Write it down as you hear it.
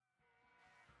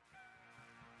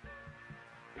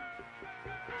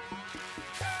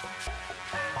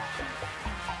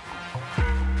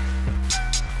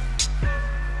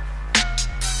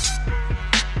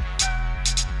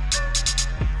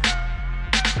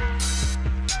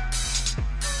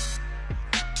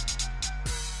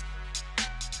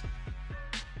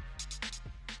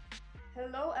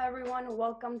everyone,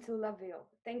 welcome to La Ville.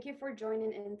 Thank you for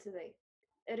joining in today.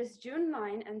 It is June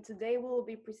 9, and today we will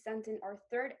be presenting our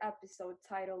third episode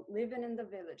titled Living in the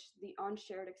Village, the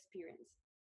Unshared Experience.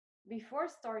 Before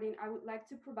starting, I would like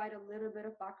to provide a little bit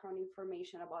of background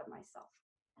information about myself.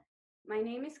 My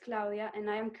name is Claudia, and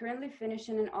I am currently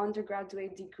finishing an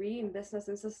undergraduate degree in Business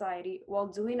and Society while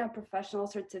doing a professional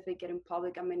certificate in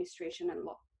Public Administration and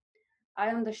Law. I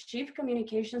am the Chief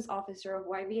Communications Officer of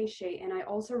YVHA, and I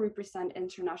also represent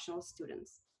international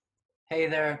students. Hey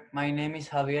there, my name is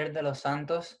Javier de los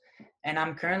Santos, and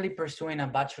I'm currently pursuing a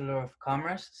Bachelor of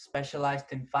Commerce specialized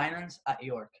in finance at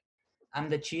York. I'm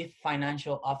the Chief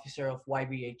Financial Officer of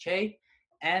YVHA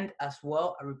and as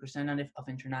well a representative of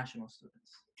international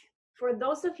students. For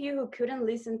those of you who couldn't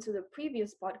listen to the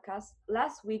previous podcast,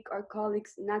 last week our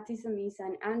colleagues Nathi, Zamisa,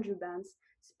 and Andrew Vance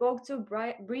spoke to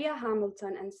Bria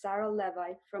Hamilton and Sarah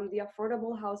Levi from the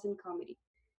Affordable Housing Committee.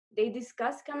 They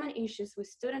discussed common issues with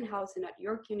student housing at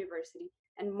York University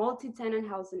and multi-tenant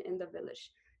housing in the village,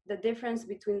 the difference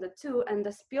between the two, and the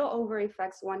spillover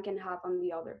effects one can have on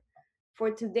the other.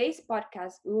 For today's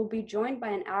podcast, we will be joined by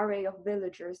an array of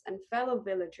villagers and fellow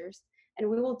villagers, and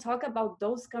we will talk about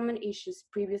those common issues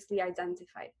previously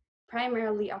identified,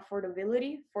 primarily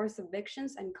affordability, forced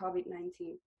evictions, and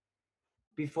COVID-19.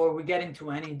 Before we get into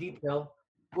any detail,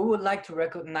 we would like to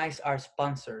recognize our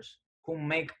sponsors who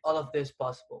make all of this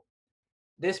possible.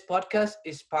 This podcast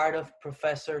is part of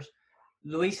Professor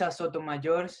Luisa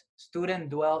Sotomayor's Student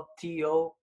Dual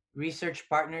TO research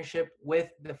partnership with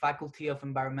the Faculty of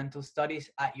Environmental Studies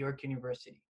at York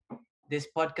University. This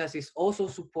podcast is also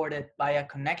supported by a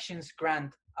Connections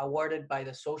grant awarded by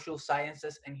the Social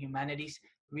Sciences and Humanities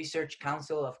Research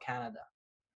Council of Canada.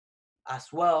 As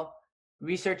well,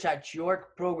 Research at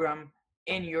York program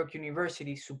in York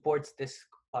University supports this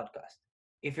podcast.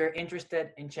 If you're interested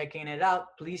in checking it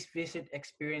out, please visit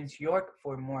Experience York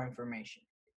for more information.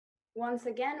 Once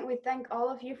again, we thank all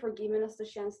of you for giving us the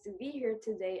chance to be here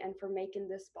today and for making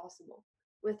this possible.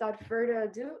 Without further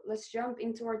ado, let's jump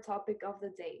into our topic of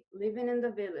the day, living in the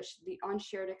village, the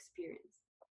unshared experience.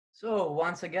 So,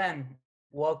 once again,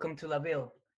 welcome to La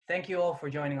Ville. Thank you all for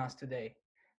joining us today.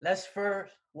 Let's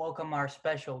first welcome our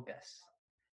special guests,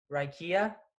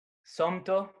 Raikia,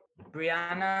 Somto,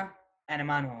 Brianna, and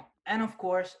Emmanuel. And of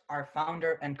course, our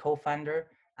founder and co-founder,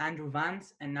 Andrew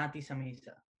Vance and Nathi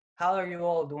Samisa. How are you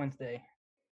all doing today?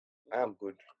 I'm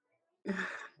good.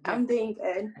 I'm doing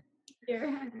good.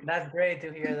 Here. That's great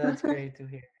to hear. That's great to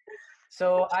hear.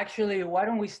 So actually, why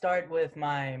don't we start with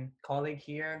my colleague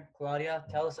here, Claudia?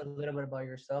 Tell us a little bit about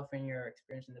yourself and your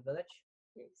experience in the village.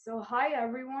 So, hi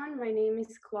everyone, my name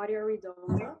is Claudia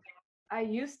Redondo. I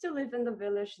used to live in the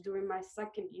village during my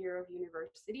second year of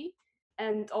university,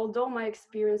 and although my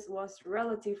experience was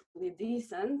relatively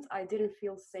decent, I didn't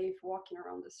feel safe walking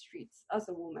around the streets as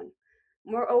a woman.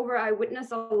 Moreover, I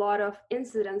witnessed a lot of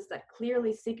incidents that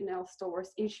clearly signals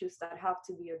towards issues that have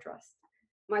to be addressed.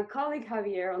 My colleague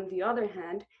Javier, on the other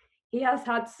hand, he has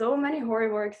had so many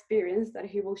horrible experiences that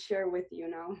he will share with you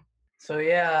now. So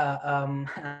yeah,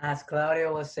 as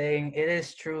Claudia was saying, it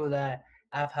is true that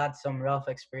I've had some rough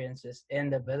experiences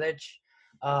in the village.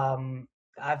 Um,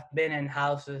 I've been in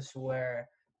houses where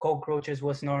cockroaches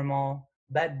was normal,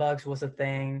 bed bugs was a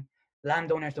thing.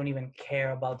 Landowners don't even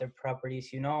care about their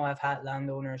properties. I've had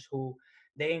landowners who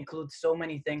they include so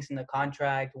many things in the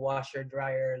contract, washer,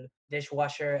 dryer,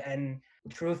 dishwasher, and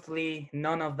truthfully,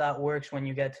 none of that works when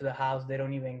you get to the house. They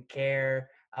don't even care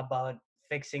about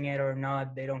fixing it or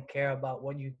not. They don't care about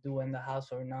what you do in the house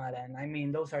or not. And I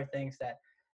mean, those are things that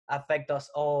affect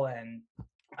us all. And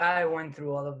I went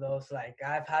through all of those. Like,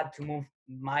 I've had to move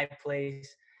my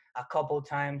place a couple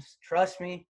times. Trust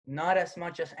me, not as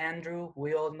much as Andrew.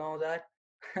 We all know that.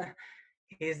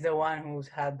 He's the one who's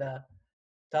had the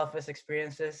toughest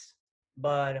experiences.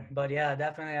 But yeah,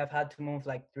 definitely I've had to move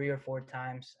like 3 or 4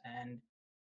 times, and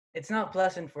it's not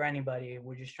pleasant for anybody.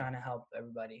 We're just trying to help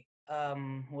everybody.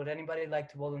 Would anybody like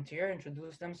to volunteer,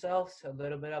 introduce themselves, a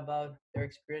little bit about their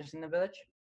experience in the village?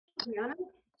 Brianna?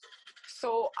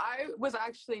 So I was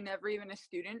actually never even a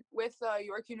student with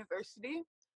York University.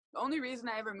 The only reason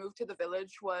I ever moved to the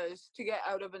village was to get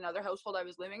out of another household I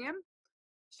was living in.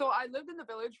 So I lived in the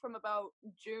village from about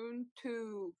June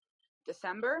to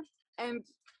December. And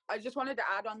I just wanted to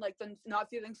add on like the not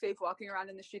feeling safe walking around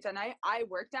in the streets at night. I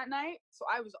worked at night, so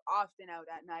I was often out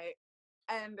at night.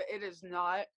 And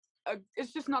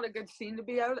it's just not a good scene to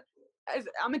be out.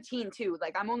 I'm a teen too.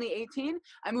 Like, I'm only 18.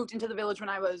 I moved into the village when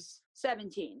I was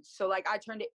 17. So like I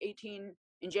turned 18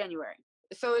 in January.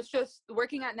 So it's just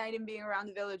working at night and being around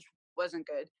the village wasn't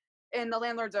good. And the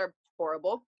landlords are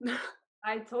horrible.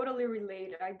 I totally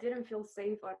relate. I didn't feel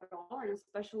safe at all, and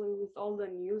especially with all the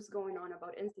news going on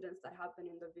about incidents that happen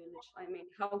in the village. I mean,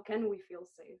 how can we feel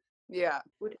safe? Yeah.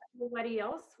 Would anybody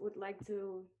else would like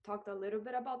to talk a little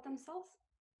bit about themselves?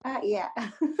 Yeah.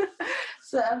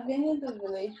 So I've been in the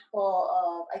village for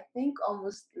I think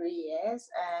almost 3 years,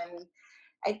 and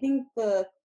I think the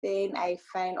thing I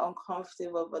find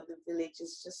uncomfortable about the village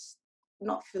is just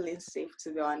not feeling safe,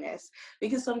 to be honest.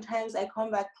 Because sometimes I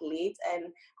come back late and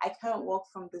I can't walk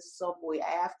from the subway.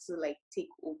 I have to like take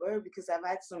Uber because I've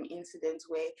had some incidents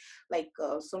where like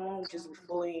someone will just be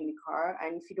following in the car,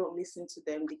 and if you don't listen to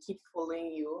them, they keep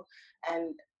following you,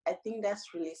 and I think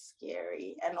that's really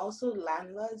scary. And also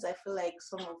landlords, I feel like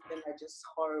some of them are just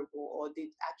horrible, or they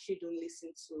actually don't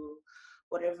listen to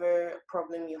whatever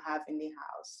problem you have in the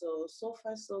house. So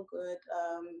far so good.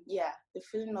 Yeah, the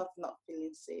feeling of not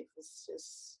feeling safe is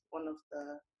just one of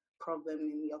the problem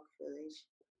in York Village.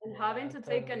 And Yeah, having I to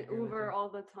take totally an agree with Uber you. all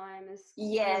the time is kind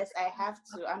of Yes, I have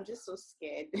to. I'm just so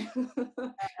scared.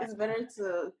 It's better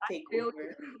to take feel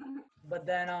Uber. But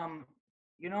then,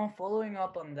 following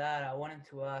up on that, I wanted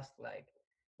to ask, like,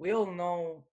 we all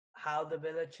know how the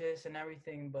village is and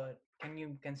everything, but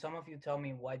can some of you tell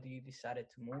me why do you decided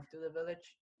to move to the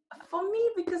village? For me,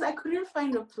 because I couldn't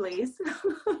find a place,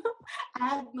 I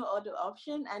had no other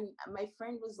option. And my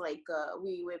friend was like,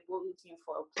 we were both looking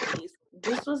for a place.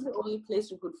 This was the only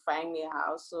place we could find near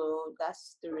house. So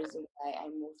that's the reason why I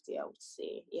moved there, I would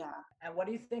say. Yeah. And what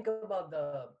do you think about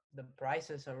the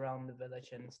prices around the village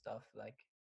and stuff? Like,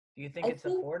 do you think I it's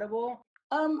think affordable?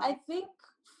 I think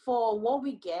for what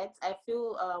we get, I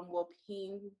feel we're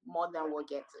paying more than we're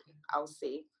getting, I'll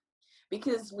say.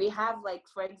 Because we have like,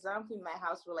 for example, in my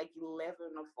house we're like 11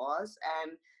 of us,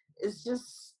 and it's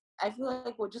just, I feel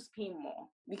like we're just paying more.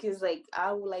 Because like,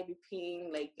 how will I be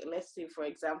paying, like, let's say for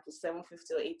example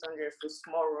 750 or 800 for a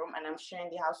small room, and I'm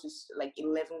sharing the house with like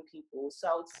 11 people, so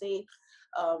I would say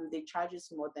they charge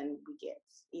us more than we get.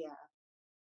 Yeah.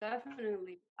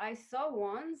 definitely. I saw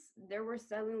once they were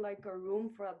selling like a room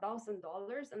for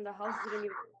 $1,000, and the house didn't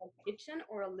even have a kitchen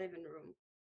or a living room.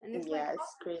 And it's like, Yeah,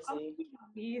 it's how crazy. can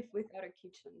you live without a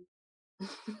kitchen?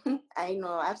 I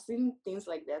know. I've seen things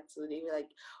like that too. They be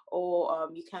like, "Oh,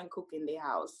 you can't cook in the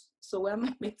house, so where am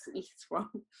I meant to eat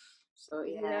from?" So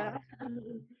yeah. Yeah.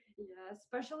 Yeah,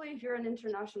 especially if you're an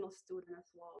international student as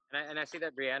well. And I see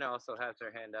that Brianna also has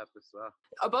her hand up as well.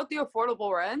 About the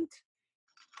affordable rent,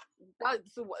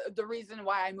 that's the reason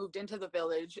why I moved into the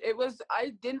village. It was,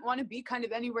 I didn't want to be kind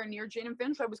of anywhere near Jane and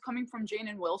Finch. I was coming from Jane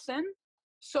and Wilson.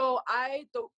 So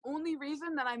the only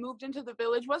reason that I moved into the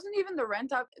village wasn't even the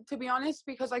rent up, to be honest,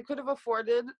 because I could have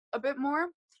afforded a bit more.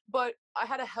 But I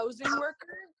had a housing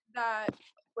worker that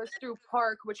was through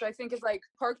Park, which I think is like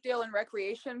Parkdale and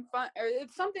Recreation Fund, or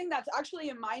it's something that's actually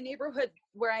in my neighborhood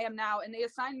where I am now. And they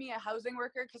assigned me a housing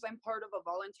worker because I'm part of a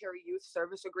voluntary youth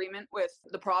service agreement with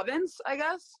the province, I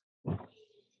guess.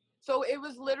 So it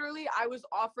was literally, I was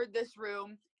offered this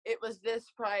room. It was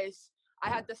this price. I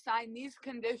had to sign these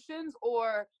conditions,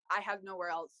 or I have nowhere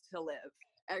else to live.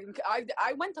 And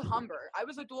I went to Humber. I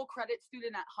was a dual credit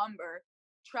student at Humber,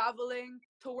 traveling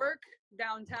to work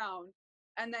downtown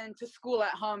and then to school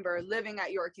at Humber, living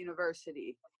at York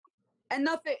University. And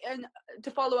nothing, and to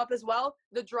follow up as well,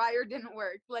 the dryer didn't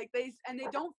work. Like they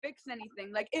don't fix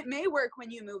anything. Like it may work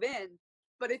when you move in,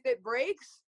 but if it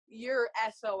breaks, you're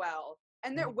SOL.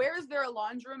 And where is there a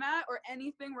laundromat or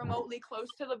anything remotely close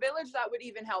to the village that would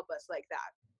even help us like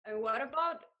that? And what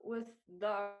about with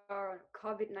the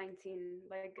COVID-19?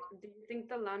 Like, do you think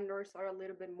the landlords are a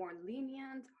little bit more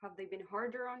lenient? Have they been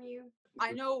harder on you?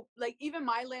 I know, like, even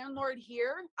my landlord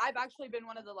here, I've actually been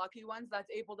one of the lucky ones that's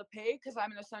able to pay because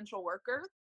I'm an essential worker.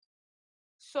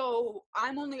 So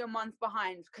I'm only a month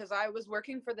behind because I was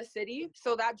working for the city.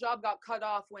 So that job got cut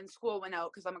off when school went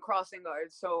out because I'm a crossing guard.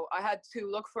 So I had to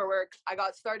look for work. I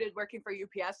got started working for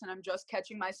UPS and I'm just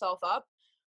catching myself up.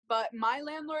 But my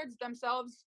landlords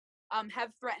themselves have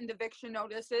threatened eviction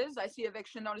notices. I see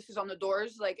eviction notices on the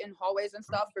doors, like in hallways and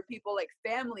stuff for people, like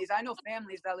families. I know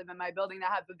families that live in my building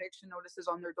that have eviction notices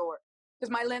on their door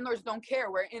because my landlords don't care.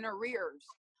 We're in arrears.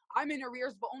 I'm in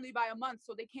arrears, but only by a month,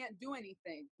 so they can't do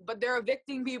anything. But they're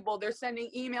evicting people. They're sending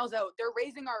emails out. They're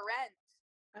raising our rent.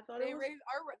 I thought They it was. raise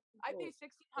our. I pay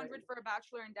 $1,600 for a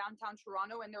bachelor in downtown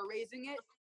Toronto, and they're raising it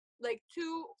like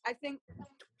I think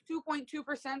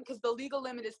 2.2% because the legal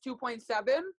limit is 2.7,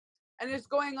 and it's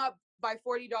going up by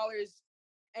 $40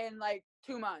 in like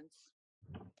 2 months.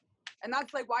 And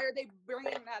that's like, why are they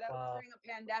bringing that out Wow. during a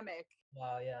pandemic?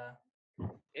 Wow, yeah.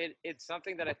 It's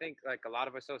something that I think like a lot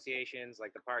of associations,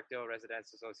 like the Parkdale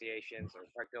Residents Associations or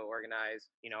Parkdale Organized,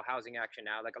 Housing Action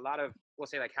Now, like a lot of, we'll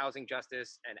say like housing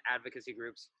justice and advocacy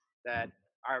groups, that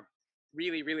are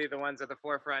really, really the ones at the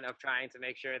forefront of trying to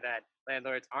make sure that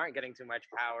landlords aren't getting too much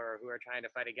power, or who are trying to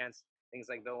fight against things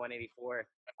like Bill 184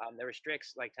 that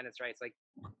restricts like tenants' rights. Like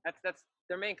that's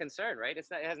their main concern, right? It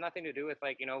has nothing to do with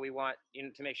like we want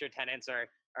to make sure tenants are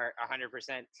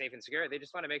 100% safe and secure. They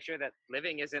just want to make sure that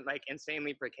living isn't like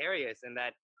insanely precarious, and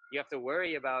that you have to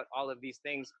worry about all of these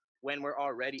things when we're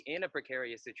already in a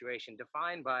precarious situation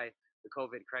defined by the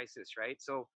COVID crisis, right?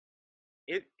 So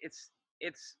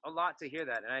it's a lot to hear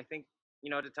that, and I think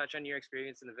to touch on your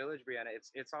experience in the village, Brianna,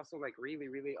 it's also like really,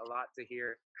 really a lot to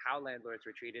hear how landlords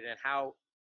were treated and how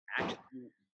actually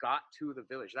you got to the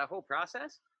village. That whole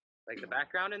process, like the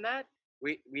background in that,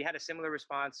 we had a similar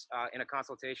response in a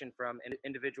consultation from an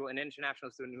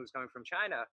international student who was coming from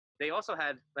China. They also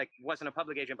had like wasn't a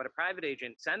public agent but a private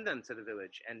agent send them to the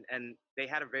village, and they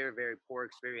had a very, very poor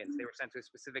experience. They were sent to a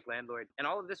specific landlord, and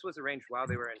all of this was arranged while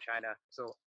they were in China.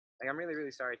 So like, I'm really,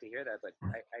 really sorry to hear that, but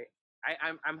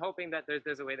I'm hoping that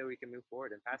there's a way that we can move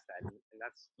forward and past that, and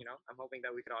that's I'm hoping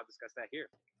that we can all discuss that here.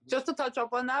 Just to touch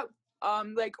up on that,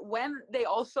 like when they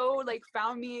also like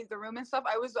found me the room and stuff,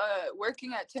 I was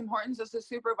working at Tim Hortons as a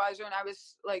supervisor, and I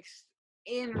was like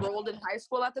enrolled in high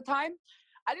school at the time.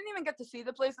 I didn't even get to see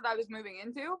the place that I was moving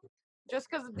into, just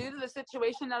because due to the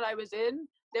situation that I was in.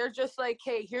 They're just like,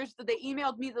 hey, they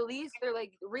emailed me the lease. They're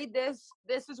like, read this.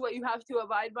 This is what you have to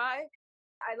abide by.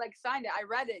 I like signed it. I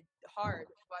read it hard,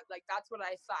 but like that's what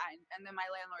I signed. And then my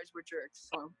landlords were jerks.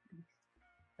 So.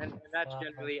 And that's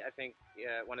generally, I think,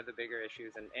 one of the bigger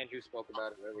issues. And Andrew spoke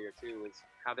about it earlier too, is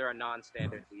how there are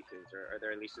non-standard leases, or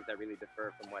there are leases that really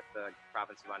differ from what the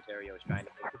province of Ontario is trying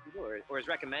to make for people, or is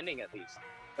recommending at least.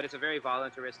 But it's a very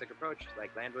voluntaristic approach.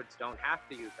 Like landlords don't have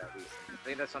to use that lease. I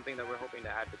think that's something that we're hoping to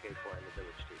advocate for in the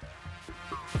village too.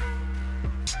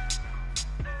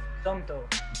 Santo,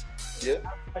 Yeah. I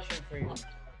have a question for you. Do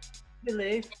you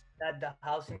believe that the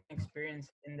housing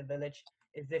experience in the village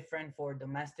is different for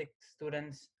domestic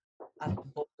students as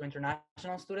opposed to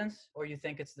international students, or you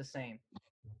think it's the same?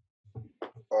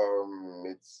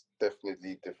 It's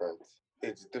definitely different.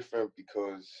 It's different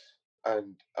because,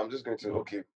 and I'm just going to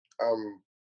I'm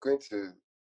going to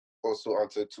also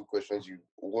answer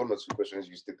one or two questions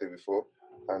you stated before,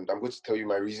 and I'm going to tell you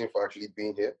my reason for actually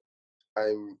being here.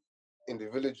 I'm in the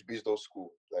village based off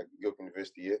school, like York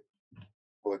University here,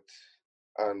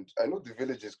 and I know the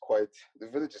village is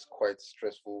quite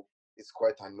stressful. It's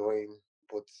quite annoying,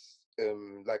 but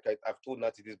like I've told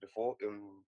Nathi this before,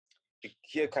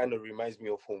 here kind of reminds me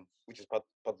of home, which is part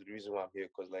of the reason why I'm here,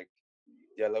 because like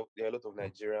there are a lot of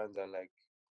Nigerians, and like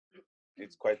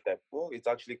it's quite it's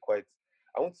actually quite,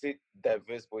 I won't say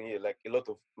diverse, but yeah, like a lot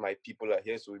of my people are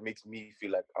here, so it makes me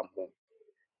feel like I'm home.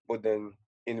 But then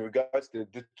in regards to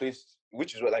the place,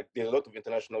 which is what, like there are a lot of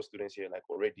international students here, like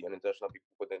already, and international people,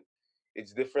 but then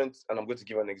it's different. And I'm going to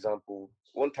give an example.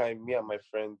 One time, me and my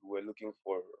friend were looking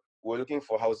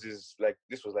for houses. Like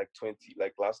this was like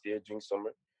like last year during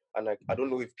summer, and like I don't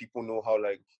know if people know how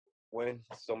like when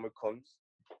summer comes,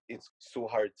 it's so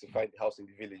hard to find a house in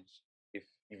the village if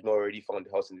you've not already found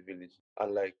a house in the village.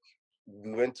 And like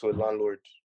we went to a landlord,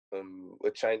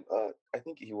 a Chinese, I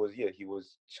think he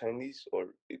was Chinese or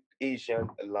Asian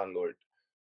landlord,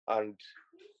 and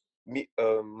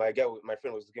my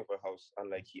friend was looking for a house, and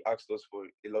like he asked us for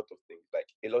a lot of things, like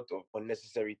a lot of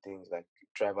unnecessary things, like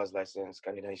driver's license,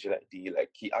 Canadian national ID. Like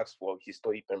he asked for his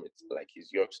study permits, like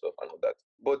his York stuff and all that.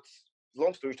 But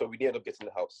long story short, we didn't end up getting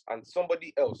the house, and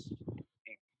somebody else,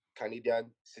 a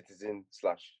Canadian citizen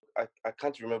slash, I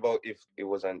can't remember if it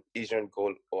was an Asian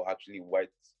girl or actually white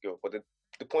girl, but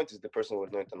the point is the person was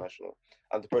not international,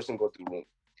 and the person got the room.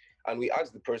 And we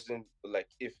asked the person, like,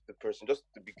 if the person, just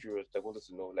to be curious, like, wanted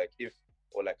to know, like, if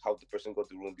or like how the person got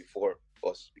the room before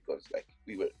us, because like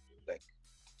we were like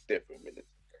there for a minute,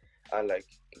 and like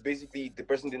basically the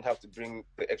person didn't have to bring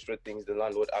the extra things the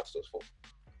landlord asked us for,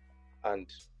 and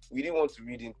we didn't want to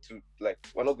read into, like,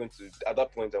 we're not going to at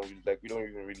that point, and we don't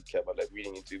even really care about like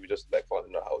reading into it. We just like found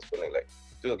in our house, but like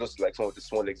those are just like some of the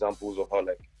small examples of how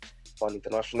like for an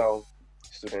international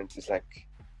student,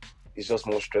 it's just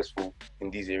more stressful in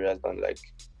these areas than like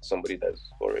somebody that's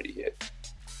already here.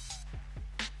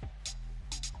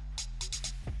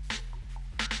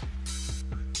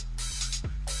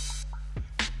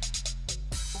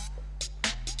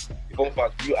 Fun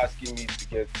fact, you asking me to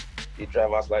get a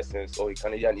driver's license or a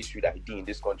Canadian issued ID in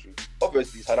this country,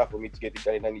 obviously it's harder for me to get a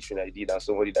Canadian issued ID than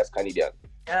somebody that's Canadian.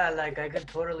 Yeah, like I could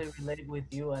totally relate with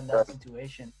you in that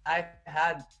situation. I've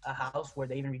had a house where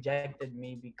they even rejected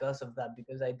me because of that,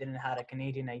 because I didn't have a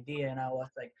Canadian ID, and I was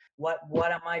like,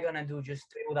 what am I gonna do? Just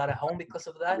stay without a home because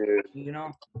of that? Yeah. You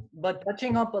know? But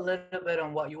touching up a little bit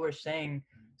on what you were saying,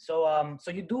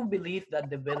 So you do believe that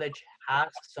the village has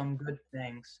some good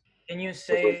things. Can you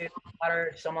say what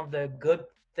are some of the good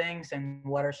things and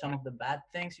what are some of the bad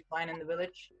things you find in the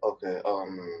village? Okay.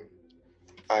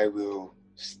 I will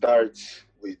start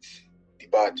with the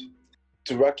bad.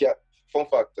 To Rakia, fun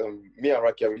fact, me and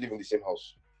Rakia, we live in the same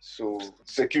house. So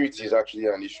security is actually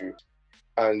an issue.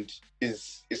 And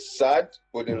it's sad,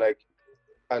 but then like,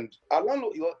 and our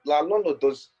landlord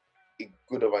does a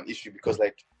good of an issue because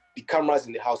like the cameras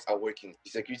in the house are working.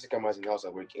 The security cameras in the house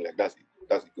are working. Like that's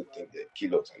a good thing. The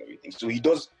kilos and everything. So he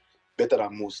does better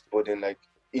than most. But then like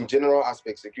in general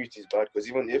aspects, security is bad because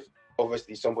even if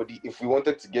obviously somebody, if we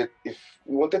wanted to get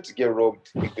robbed,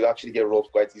 we could actually get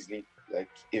robbed quite easily. Like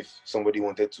if somebody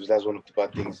wanted to, that's one of the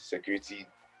bad things. Security,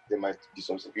 there might be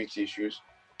some security issues.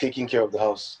 Taking care of the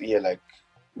house, yeah, like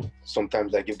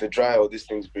sometimes like if the dryer or these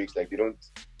things breaks, like they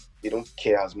don't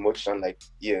care as much. And like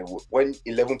yeah, when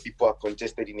 11 people are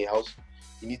congested in a house,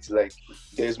 you need to like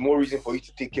there's more reason for you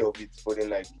to take care of it. But then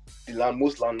like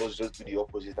most landlords just do the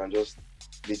opposite and just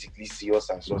basically see us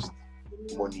as just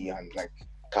money and like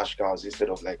cash cows instead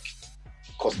of like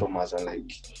customers and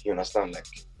like you understand like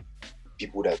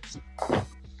people that are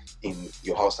in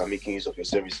your house are making use of your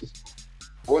services.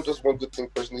 One good thing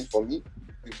personally for me,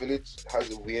 the village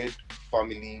has a weird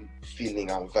family feeling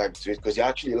and vibe to it because there are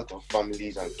actually a lot of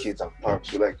families and kids and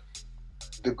parks. So like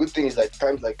the good thing is like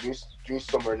times like during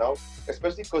summer now,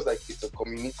 especially because like it's a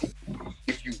community.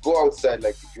 If you go outside,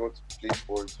 like if you want to play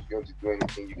sports, if you want to do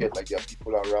anything, you get like there are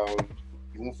people around.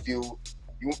 You won't feel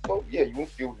you won't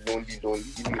feel lonely.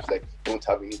 Even if like you don't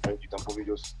have any friends, you can probably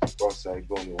just go outside,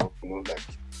 go on your walk, like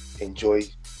enjoy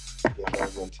the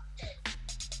environment.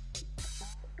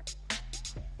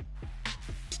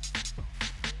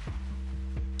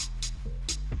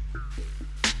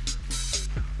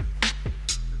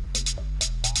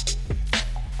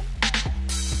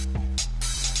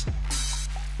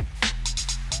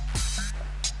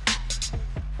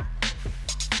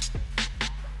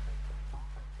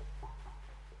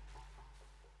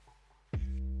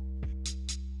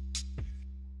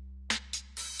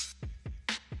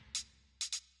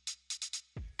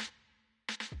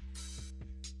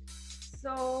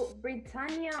 So,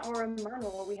 Britannia or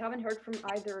Emmanuel, we haven't heard from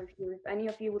either of you. If any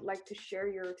of you would like to share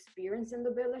your experience in the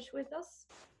village with us.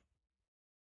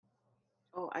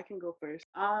 Oh, I can go first.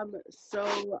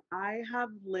 So I have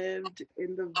lived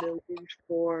in the village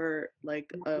for like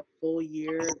a full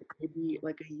year, maybe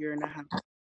like a year and a half.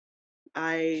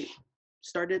 I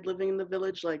started living in the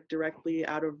village like directly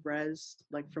out of res,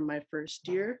 like from my first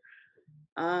year.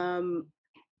 Um,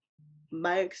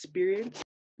 my experience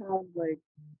have like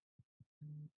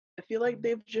I feel like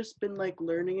they've just been like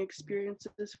learning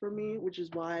experiences for me, which is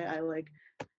why I like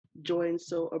joined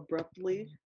so abruptly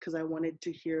because I wanted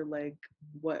to hear like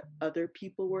what other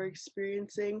people were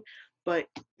experiencing. But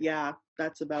yeah,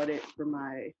 that's about it for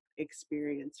my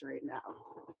experience right now.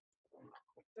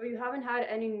 So, you haven't had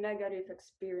any negative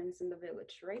experience in the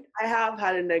village, right? I have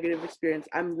had a negative experience.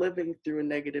 I'm living through a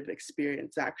negative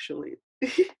experience actually.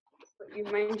 Would you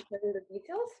mind sharing the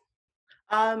details?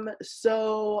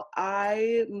 So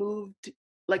I moved,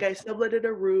 like I subletted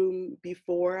a room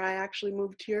before I actually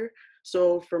moved here.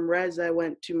 So from res, I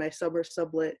went to my sub or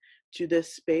sublet to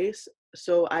this space.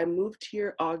 So I moved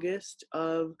here August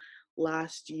of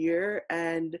last year,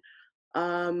 and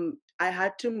I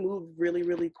had to move really,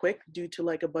 really quick due to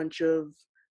like a bunch of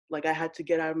like I had to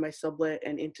get out of my sublet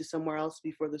and into somewhere else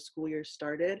before the school year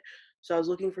started. So I was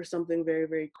looking for something very,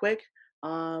 very quick.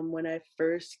 When I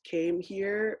first came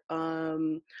here,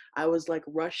 I was like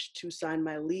rushed to sign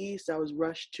my lease. I was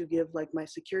rushed to give like my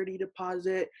security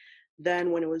deposit.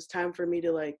 Then when it was time for me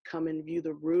to like come and view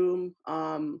the room,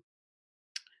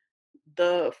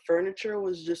 the furniture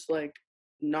was just like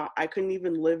not I couldn't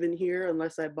even live in here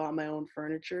unless I bought my own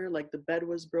furniture. Like the bed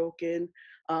was broken.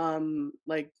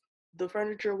 Like the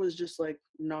furniture was just like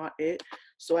not it.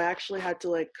 So I actually had to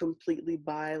like completely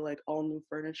buy like all new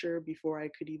furniture before I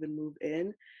could even move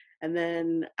in. And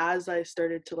then as I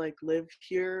started to like live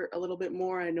here a little bit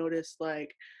more, I noticed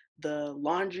like the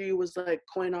laundry was like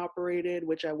coin operated,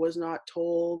 which I was not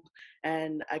told,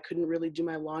 and I couldn't really do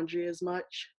my laundry as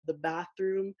much. The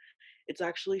bathroom, it's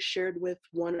actually shared with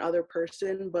one other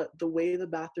person, but the way the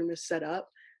bathroom is set up,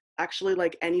 actually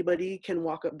like anybody can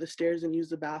walk up the stairs and use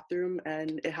the bathroom,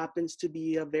 and it happens to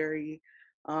be a very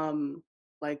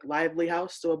like lively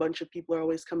house, so a bunch of people are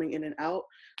always coming in and out.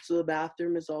 So the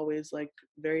bathroom is always like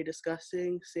very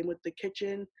disgusting. Same with the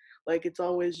kitchen. Like it's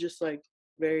always just like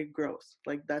very gross.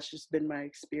 Like that's just been my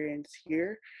experience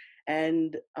here.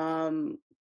 And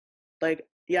like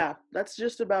yeah, that's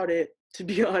just about it. to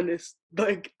be honest.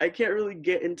 Like I can't really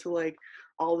get into like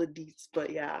all the deets,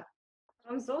 but yeah.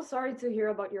 I'm so sorry to hear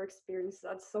about your experience.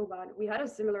 That's so bad. We had a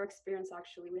similar experience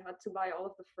actually. We had to buy all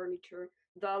of the furniture.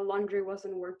 The laundry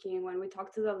wasn't working. When we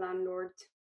talked to the landlord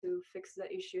to fix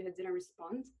the issue, he didn't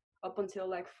respond up until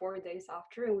like 4 days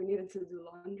after, and we needed to do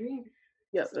laundry.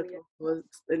 Yeah, So yeah, that's also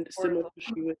a similar horrible.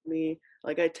 issue with me.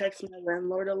 Like I text my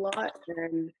landlord a lot,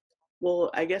 and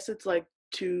well, I guess it's like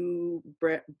two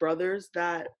brothers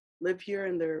that live here,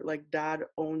 and their like dad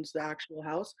owns the actual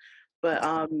house. But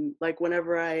like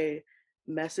whenever I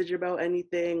message about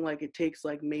anything, like it takes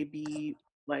like maybe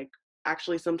like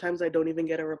actually sometimes I don't even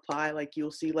get a reply. Like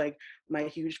you'll see like my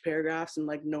huge paragraphs and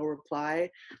like no reply,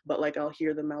 but like I'll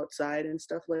hear them outside and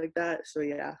stuff like that. So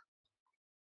yeah.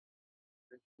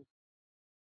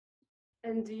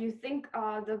 And do you think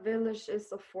the village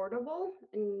is affordable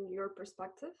in your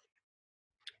perspective?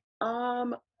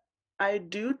 Um, I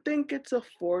do think it's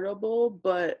affordable,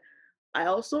 but I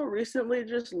also recently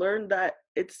just learned that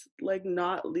it's like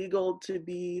not legal to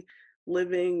be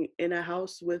living in a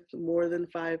house with more than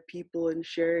 5 people and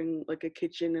sharing like a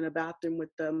kitchen and a bathroom with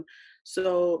them.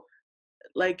 So,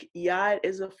 like, yeah, it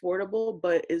is affordable,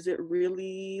 but is it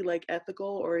really like ethical,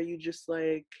 or are you just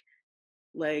like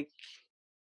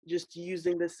just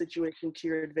using this situation to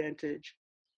your advantage?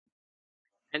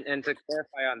 And to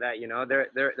clarify on that,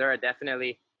 there are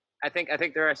definitely, I think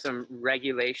there are some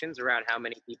regulations around how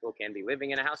many people can be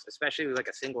living in a house, especially like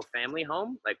a single family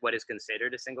home, like what is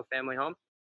considered a single family home.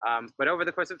 But over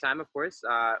the course of time, of course,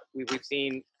 we've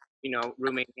seen,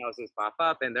 rooming houses pop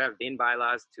up, and there have been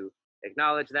bylaws to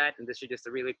acknowledge that. And this is just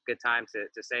a really good time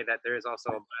to say that there is also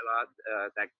a bylaw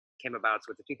that came about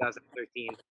with the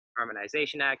 2013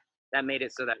 Harmonization Act that made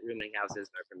it so that rooming houses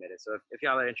are permitted. So if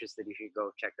y'all are interested, you should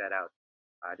go check that out.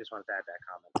 I just wanted to add that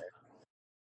comment there.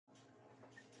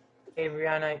 Hey,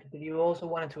 Rihanna, did you also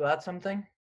wanted to add something?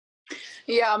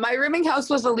 Yeah, my rooming house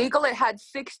was illegal. It had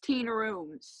 16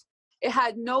 rooms. It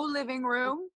had no living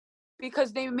room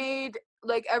because they made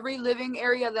like every living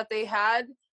area that they had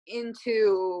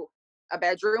into a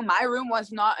bedroom. My room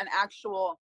was not an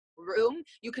actual room.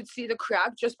 You could see the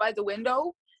crack just by the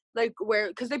window, like where,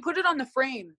 because they put it on the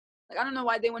frame. Like, I don't know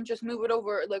why they wouldn't just move it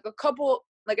over like a couple,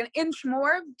 like an inch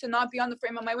more to not be on the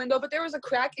frame of my window. But there was a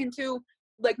crack into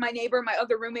like my neighbor, my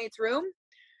other roommate's room.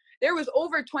 There was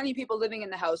over 20 people living in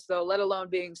the house, though, let alone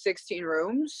being 16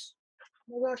 rooms.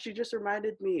 Oh my gosh, you just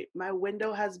reminded me. My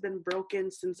window has been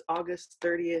broken since August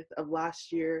 30th of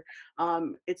last year.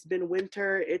 It's been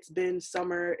winter, it's been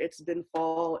summer, it's been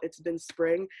fall, it's been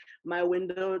spring. My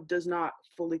window does not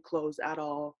fully close at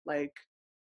all. Like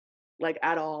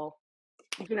at all.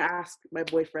 You can ask my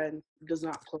boyfriend. It does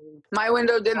not close. My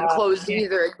window didn't close Yeah.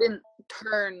 either. It didn't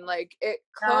turn. Like, it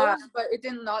closed, but it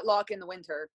did not lock in the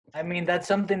winter. I mean, that's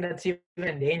something that's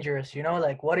even dangerous,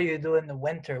 Like, what do you do in the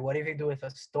winter? What if you do if a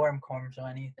storm comes or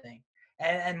anything?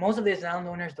 And most of these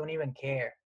landowners don't even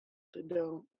care. They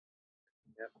don't.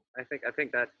 Yeah, I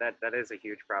think that is a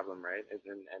huge problem, right?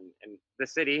 And the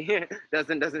city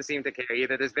doesn't seem to care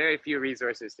either. There's very few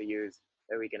resources to use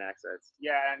that we can access.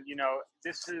 Yeah, and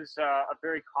this is a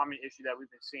very common issue that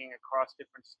we've been seeing across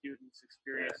different students'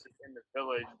 experiences in the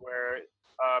village, where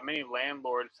many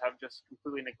landlords have just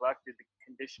completely neglected the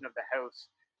condition of the house,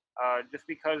 just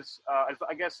because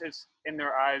I guess it's in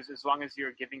their eyes, as long as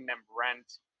you're giving them rent,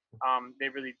 they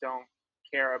really don't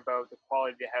care about the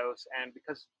quality of the house, and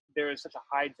because there is such a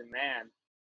high demand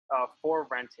for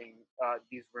renting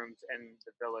these rooms in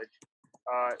the village,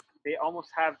 they almost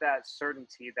have that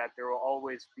certainty that there will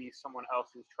always be someone else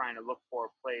who's trying to look for a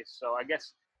place. So I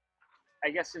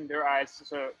guess in their eyes,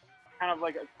 it's a kind of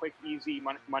like a quick, easy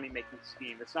money making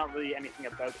scheme. It's not really anything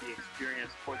about the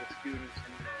experience for the students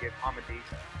and the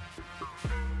accommodation.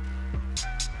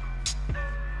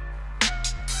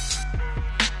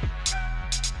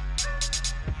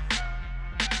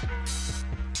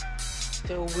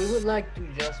 So we would like to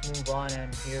just move on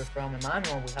and hear from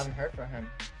Emmanuel. We haven't heard from him.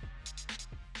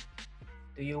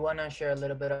 Do you want to share a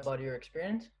little bit about your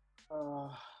experience?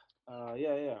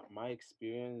 Yeah. My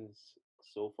experience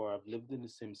so far, I've lived in the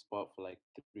same spot for like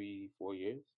 3, 4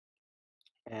 years,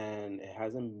 and it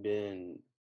hasn't been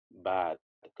bad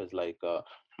because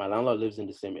my landlord lives in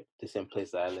the same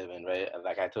place that I live in, right? And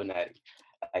like I told Nat,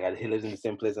 he lives in the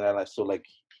same place that I like, so like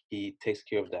he takes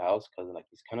care of the house because like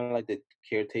he's kind of like the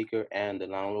caretaker and the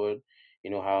landlord. You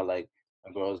know how like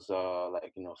girls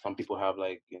like some people have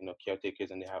like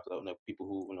caretakers and they have like people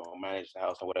who manage the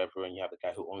house or whatever, and you have the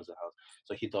guy who owns the house.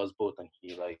 So he does both, and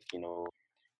he like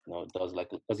does like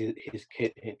because his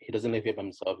kid he doesn't live here by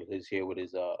himself. He lives here with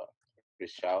his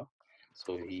child,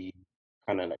 so he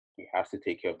kind of like he has to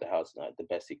take care of the house the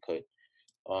best he could.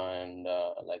 and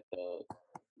like the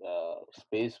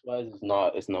space wise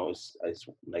it's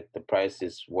like the price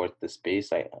is worth the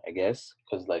space, I guess,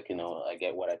 because like I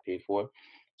get what I pay for.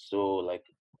 So like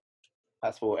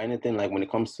as for anything, like when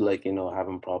it comes to like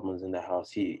having problems in the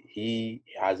house, he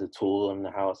has a tool in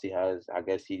the house. He has, I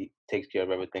guess, he takes care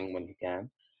of everything when he can.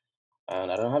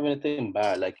 And I don't have anything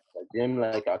bad. Like Jim,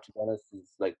 like to be honest,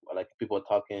 is like people are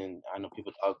talking. I know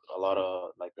people talk a lot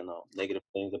of like negative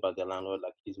things about their landlord.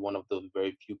 Like he's one of those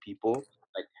very few people,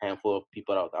 like handful of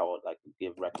people that I would like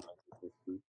give recommendations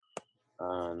to.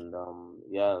 And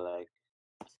yeah, like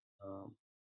um,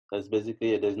 that's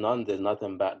basically it. There's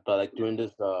nothing bad. But like during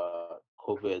this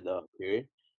COVID period,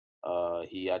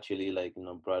 he actually like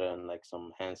brought in like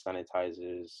some hand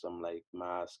sanitizers, some like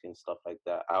masks and stuff like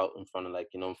that out in front of like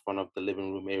in front of the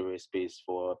living room area space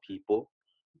for people,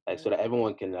 like so that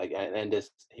everyone can like and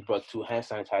this he brought two hand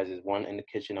sanitizers, one in the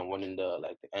kitchen and one in the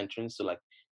like the entrance. So like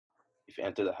if you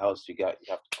enter the house, you have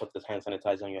to put this hand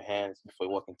sanitizer on your hands before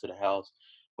you walk into the house.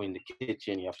 When in the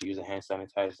kitchen, you have to use a hand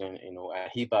sanitizer. And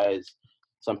he buys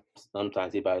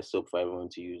sometimes he buys soap for everyone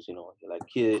to use. Like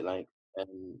kid like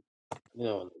and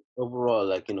overall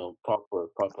like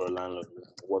proper landlord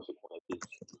what you is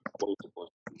what you're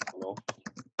supposed to be.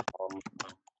 Um,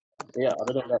 yeah.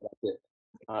 Other than that, that's it.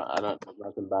 I don't there's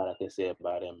nothing bad I can say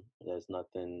about him. There's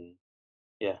nothing.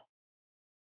 Yeah.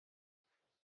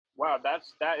 Wow,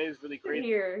 that is really crazy.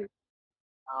 Here.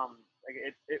 Like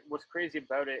it what's crazy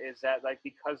about it is that like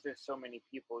because there's so many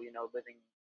people living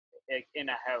like in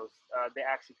a house, they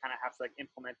actually kind of have to like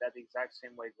implement that the exact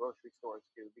same way grocery stores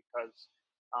do because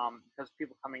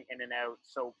people coming in and out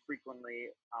so frequently,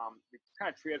 it's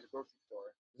kind of treated as a grocery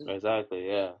store. Exactly.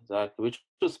 Yeah. Exactly. Which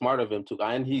was smart of him too.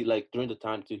 And he like during the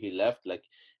time too he left. Like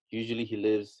usually he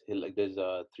like there's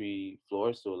 3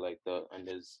 floors. So like and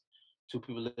there's 2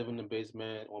 people live in the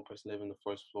basement. One person live in the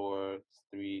first floor. It's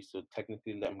three. So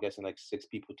technically, I'm guessing like 6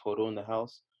 people total in the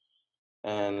house.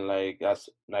 And like that's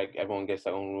like everyone gets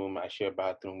their own room. I share a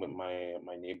bathroom with my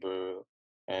neighbor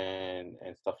and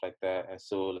stuff like that. And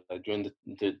so like during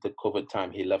the COVID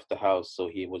time, he left the house, so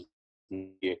he was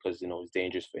not here because it's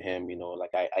dangerous for him.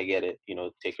 Like I get it.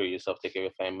 Take care of yourself, take care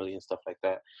of your family and stuff like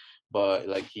that. But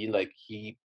like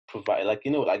he provide like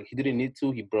he didn't need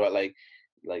to. He brought like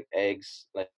eggs,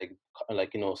 like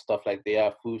stuff like they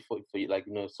have food for you, like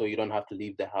so you don't have to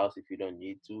leave the house if you don't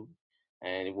need to.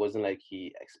 And it wasn't like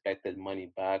he expected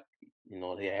money back. He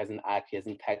hasn't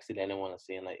texted anyone and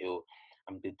saying like, "Yo,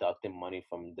 I'm deducting money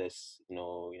from this."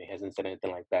 He hasn't said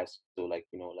anything like that. So like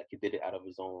he did it out of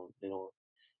his own.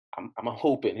 I'm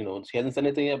hoping. He hasn't said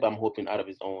anything yet, but I'm hoping out of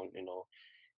his own.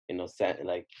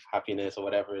 Like happiness or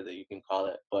whatever that you can call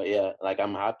it. But yeah, like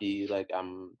I'm happy. Like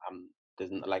I'm.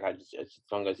 There's like I just as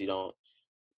long as you don't.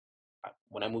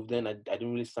 When I moved in, I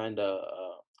didn't really sign a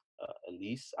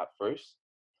lease at first.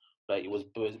 Like it was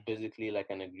basically like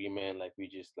an agreement. Like we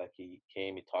just like he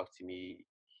came, he talked to me,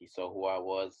 he saw who I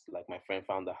was. Like my friend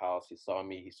found the house, he saw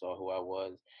me, he saw who I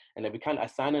was, and then I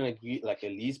signed like a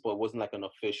lease, but it wasn't like an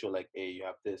official like, hey, you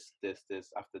have this.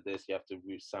 After this, you have to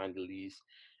re-sign the lease,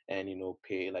 and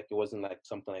pay. Like it wasn't like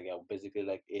something like that. Basically,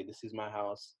 like, hey, this is my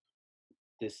house.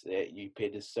 This you pay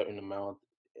this certain amount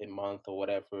a month or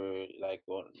whatever, like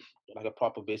a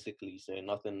proper basically. So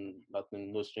nothing,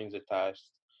 no strings attached,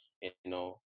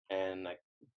 and like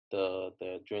the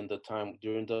during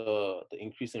the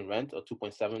increase in rent or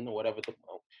 2.7 or whatever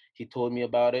he told me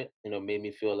about it, made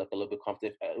me feel like a little bit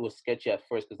comfortable. It was sketchy at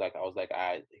first because like I was like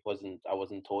I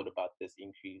wasn't told about this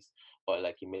increase, but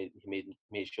like he made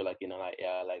sure like like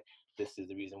yeah, like this is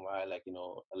the reason why like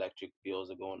electric bills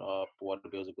are going up, water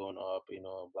bills are going up,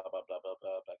 blah blah blah blah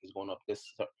blah, like it's going up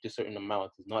this certain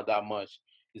amount. It's not that much.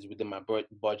 It's within my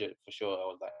budget for sure. I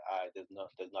was like, there's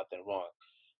nothing wrong.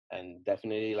 And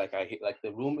definitely like like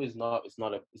the room is not it's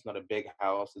not a big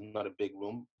house, it's not a big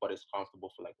room, but it's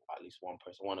comfortable for like at least one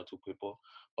person, 1 or 2 people.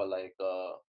 But like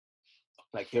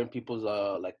hearing people's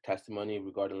like testimony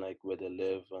regarding like where they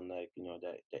live and like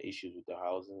the issues with their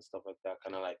housing and stuff like that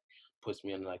kind of like puts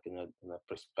me in like in a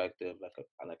perspective, like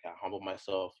I humble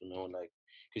myself, like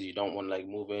because you don't want to like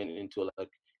move into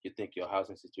like you think your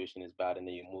housing situation is bad and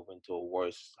then you move into a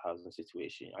worse housing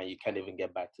situation and you can't even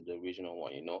get back to the original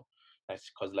one. That's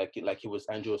because like he was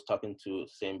Andrew was talking to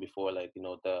saying before, like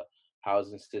the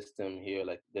housing system here,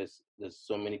 like there's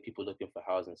so many people looking for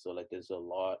housing, so like there's a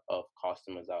lot of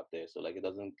customers out there, so like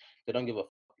they don't give a fuck,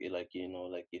 like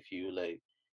like if you like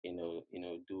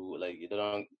do like they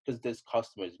don't, because there's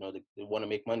customers, they want to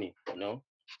make money,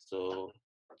 so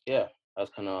yeah,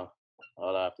 that's kind of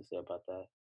all I have to say about that.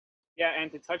 Yeah,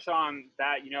 and to touch on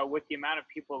that, with the amount of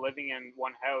people living in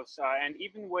one house, and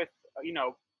even with,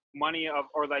 money of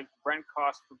or like rent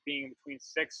costs for being between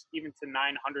even to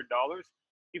 $900. If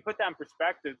you put that in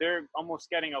perspective, they're almost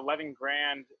getting 11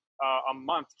 grand a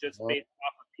month just based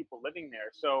off of people living there.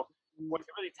 So once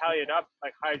you really tally it up,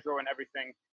 like hydro and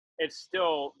everything, they're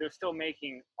still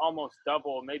making almost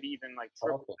double, maybe even like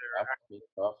triple Profit. their. Absolute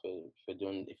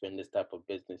profit. If you're in this type of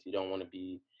business, you don't want to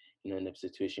be, in a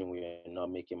situation where you're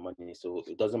not making money. So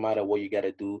it doesn't matter what you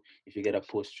gotta do. If you get a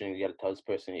pull string, you gotta tell this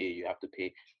person, hey, you have to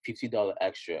pay $50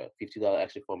 extra,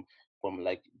 from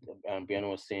like Brianna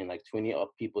was saying, like 20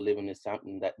 people living in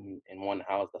something that in one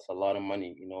house. That's a lot of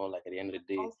money. Like at the end of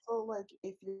the day, Also, like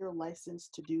if you're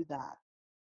licensed to do that.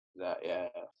 yeah.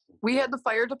 We had the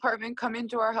fire department come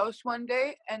into our house one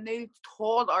day and they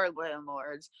told our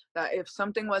landlords that if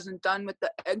something wasn't done with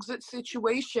the exit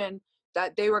situation,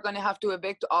 that they were going to have to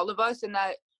evict all of us. And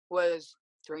that was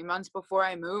 3 months before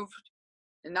I moved.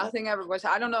 And nothing ever was.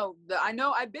 I don't know. I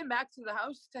know I've been back to the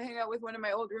house to hang out with one of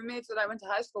my old roommates that I went to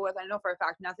high school with. I know for a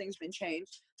fact nothing's been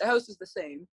changed. The house is the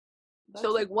same.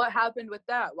 So like what happened with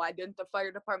that? Why didn't the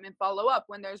fire department follow up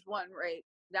when there's one right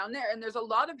down there? And there's a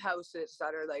lot of houses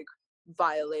that are like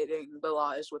violating the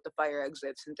laws with the fire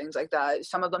exits and things like that.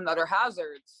 Some of them that are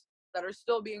hazards that are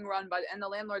still being run by, and the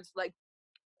landlord's like,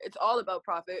 it's all about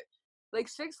profit. Like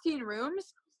 16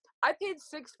 rooms, I paid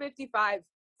 $655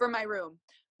 for my room.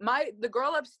 The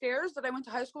girl upstairs that I went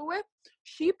to high school with,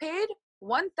 she paid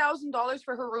 $1,000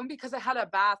 for her room because it had a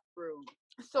bathroom.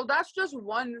 So that's just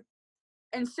one,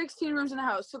 and 16 rooms in a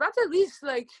house. So that's at least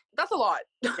like, that's a lot.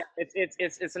 Yeah,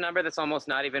 it's a number that's almost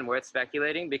not even worth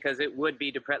speculating, because it would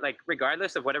be like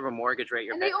regardless of whatever mortgage rate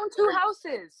you're and paying. they own 2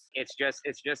 houses. It's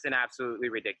just an absolutely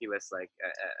ridiculous like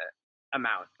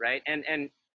amount, right? And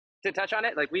to touch on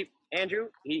it, like Andrew,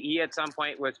 he at some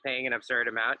point was paying an absurd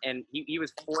amount, and he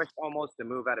was forced almost to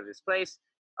move out of his place.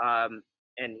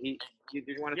 And did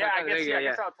you want to? Yeah, I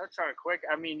guess I'll touch on it quick.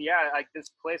 I mean, yeah, like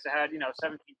this place that had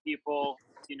 17 people.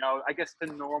 I guess the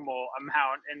normal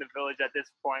amount in the village at this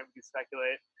point, we can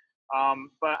speculate.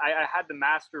 But I had the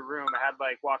master room. I had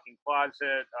like walk-in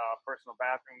closet, personal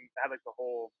bathroom. I had like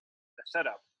the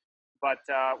setup. But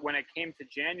when it came to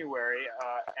January,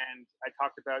 and I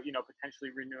talked about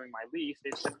potentially renewing my lease, they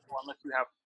said, well, unless you have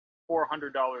 $400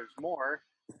 more,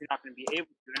 you're not going to be able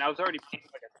to. And I was already paying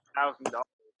like $1,000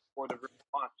 for the room a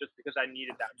month just because I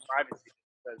needed that privacy.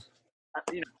 Because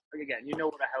again,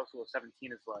 what a household of 17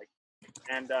 is like.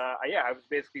 And I was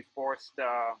basically forced,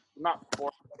 not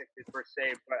forced evicted per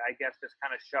se, but I guess just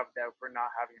kind of shoved out for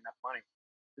not having enough money.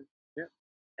 Yeah.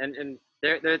 And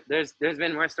there's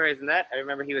been more stories than that. I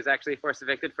remember he was actually forced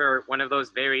evicted for one of those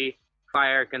very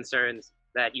fire concerns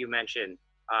that you mentioned,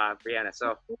 Brianna.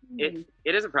 So it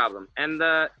is a problem, and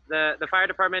the fire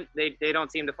department they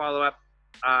don't seem to follow up,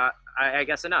 I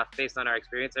guess, enough based on our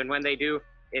experience. And when they do,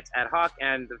 it's ad hoc,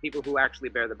 and the people who actually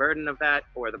bear the burden of that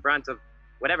or the brunt of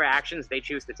whatever actions they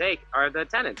choose to take are the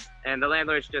tenants, and the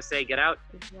landlords just say get out,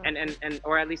 and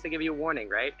or at least they give you a warning,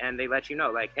 right? And they let you know,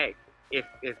 like, hey, if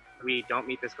we don't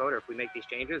meet this code, or if we make these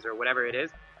changes or whatever it is,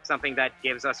 something that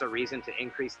gives us a reason to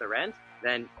increase the rent,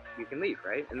 then you can leave,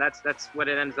 right? And that's what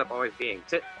it ends up always being.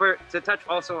 To touch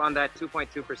also on that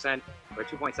 2.2% or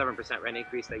 2.7% rent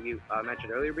increase that you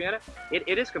mentioned earlier, Brianna,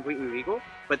 it is completely legal,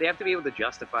 but they have to be able to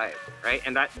justify it, right?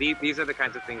 And that these are the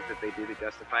kinds of things that they do to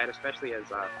justify it, especially as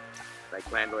like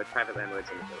private landlords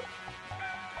in the village.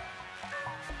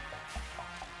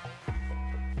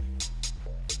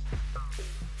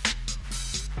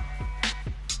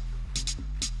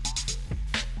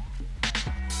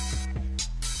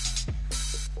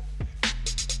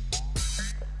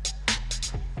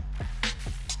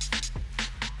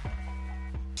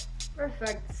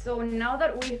 Perfect. So now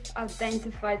that we've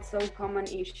identified some common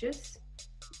issues,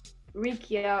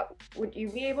 Rikia, would you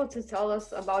be able to tell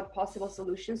us about possible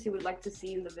solutions you would like to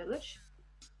see in the village?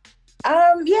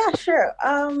 Yeah, sure.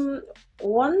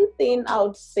 One thing I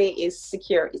would say is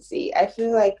security. I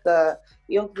feel like the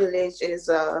York Village is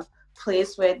a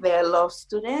place where there are a lot of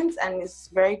students, and it's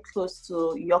very close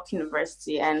to York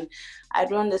University. And I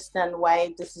don't understand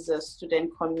why this is a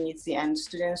student community and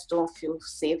students don't feel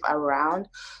safe around.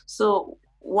 So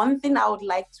one thing I would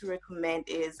like to recommend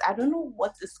is, I don't know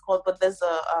what it's called, but there's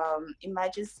a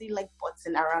emergency like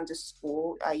button around the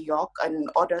school, York and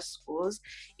other schools.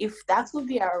 If that could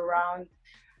be around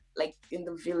like in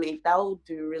the village, that would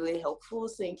be really helpful.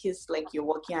 So in case like you're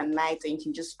working at night and you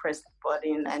can just press the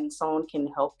button and someone can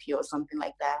help you or something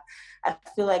like that. I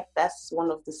feel like that's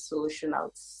one of the solution I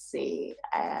would say.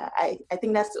 I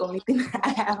think that's the only thing I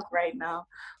have right now.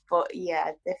 But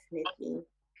yeah, definitely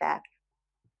that.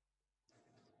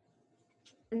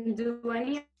 And do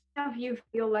any of you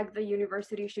feel like the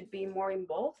university should be more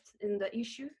involved in the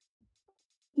issue?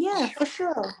 Yeah, for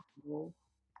sure.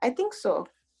 I think so.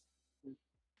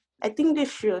 I think they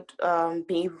should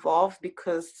be involved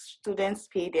because students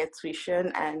pay their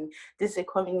tuition, and this is a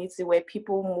community where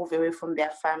people move away from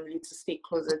their family to stay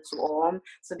closer to home,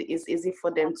 so that it's easy for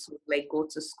them to like go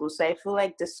to school. So I feel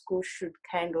like the school should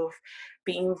kind of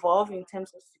be involved in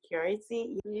terms of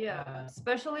security. Yeah,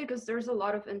 especially because there's a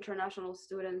lot of international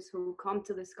students who come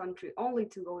to this country only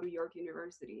to go to York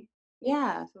University.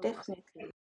 Yeah, So,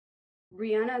 definitely.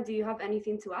 Brianna, do you have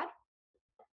anything to add?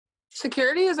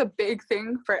 Security is a big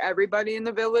thing for everybody in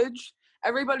the village.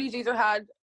 Everybody's either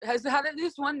has had at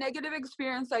least one negative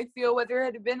experience, I feel, whether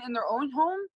it had been in their own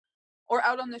home or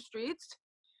out on the streets.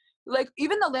 Like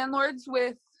even the landlords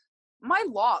with my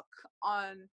lock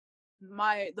on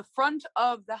the front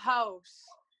of the house,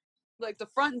 like the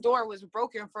front door was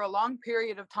broken for a long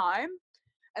period of time.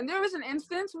 And there was an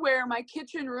instance where my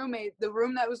kitchen roommate, the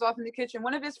room that was off in the kitchen,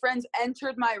 one of his friends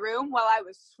entered my room while I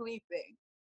was sleeping.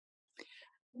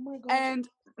 Oh my God. And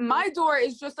my door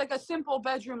is just like a simple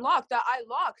bedroom lock that I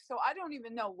lock. So I don't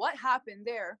even know what happened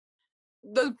there.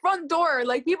 The front door,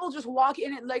 like people just walk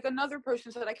in it, like another person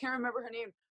said, I can't remember her name,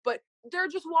 but they're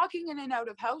just walking in and out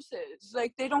of houses.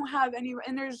 Like they don't have any,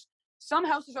 and there's some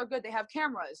houses are good. They have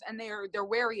cameras and they're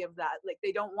wary of that. Like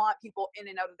they don't want people in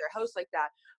and out of their house like that.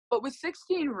 But with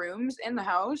 16 rooms in the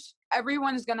house,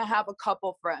 everyone's going to have a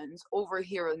couple friends over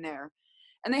here and there.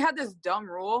 And they had this dumb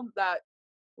rule that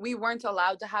we weren't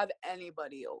allowed to have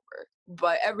anybody over,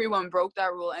 but everyone broke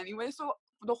that rule anyway. So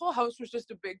the whole house was just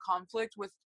a big conflict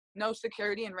with no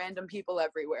security and random people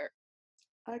everywhere.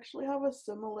 I actually have a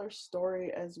similar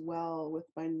story as well with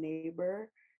my neighbor.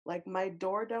 Like my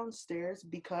door downstairs,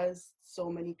 because so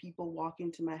many people walk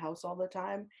into my house all the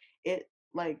time, it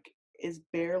like is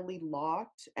barely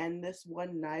locked. And this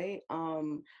one night,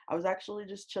 I was actually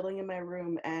just chilling in my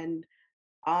room, and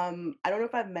I don't know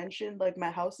if I've mentioned, like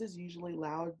my house is usually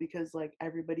loud because like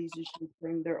everybody's usually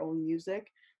playing their own music.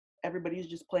 Everybody's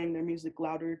just playing their music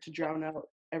louder to drown out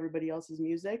everybody else's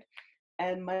music.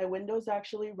 And my window's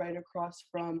actually right across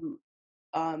from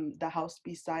the house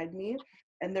beside me.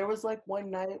 And there was like one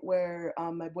night where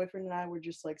my boyfriend and I were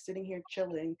just like sitting here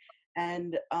chilling,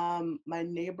 and my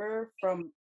neighbor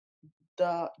from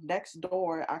the next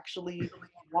door actually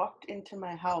walked into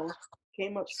my house,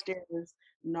 came upstairs,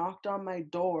 knocked on my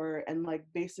door, and like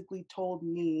basically told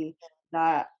me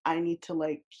that I need to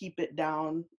like keep it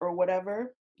down or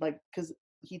whatever. Like, because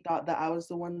he thought that I was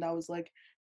the one that was like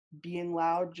being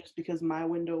loud just because my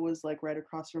window was like right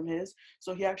across from his.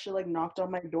 So he actually like knocked on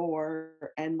my door,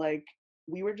 and like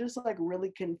we were just like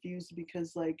really confused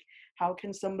because like how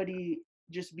can somebody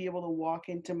just be able to walk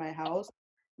into my house,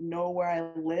 know where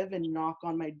I live, and knock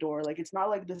on my door? Like it's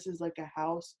not like this is like a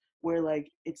house where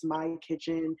like it's my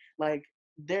kitchen. Like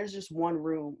there's just one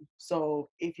room. So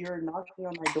if you're knocking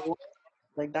on my door,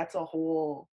 like that's a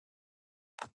whole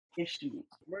issue.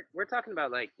 We're talking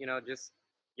about like, you know, just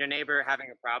your neighbor having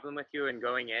a problem with you and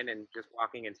going in and just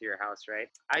walking into your house, right?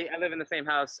 I live in the same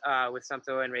house with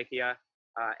Santo and Rekia,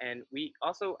 and we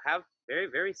also have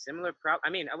very similar I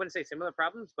mean, I wouldn't say similar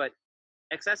problems, but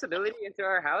accessibility into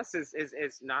our house is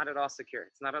not at all secure.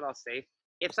 It's not at all safe.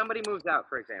 If somebody moves out,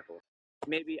 for example,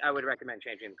 maybe I would recommend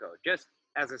changing the code just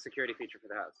as a security feature for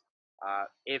the house.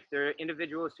 If there are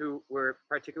individuals who were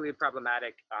particularly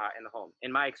problematic in the home,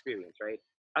 in my experience, right?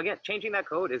 Again, changing that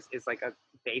code is like a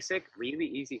basic, really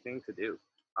easy thing to do.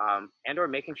 And or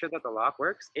making sure that the lock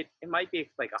works. It might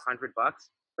be like $100,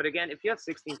 but again, if you have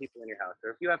 16 people in your house,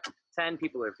 or if you have 10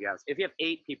 people in your house, if you have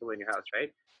 8 people in your house,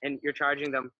 right, and you're charging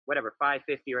them whatever $550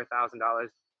 or $1,000,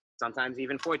 sometimes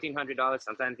even $1,400,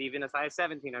 sometimes even as high as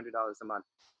 $1,700 a month.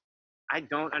 I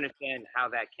don't understand how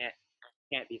that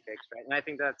can't be fixed, right? And I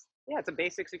think that's, yeah, it's a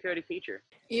basic security feature.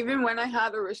 Even when I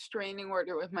had a restraining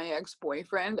order with my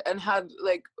ex-boyfriend and had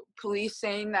like police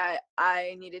saying that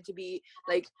I needed to be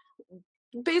like,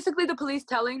 basically the police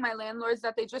telling my landlords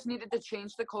that they just needed to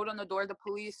change the code on the door. The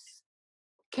police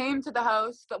came to the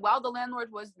house while the landlord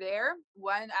was there.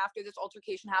 When after this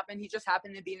altercation happened, he just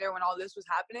happened to be there when all this was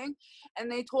happening,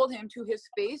 and they told him to his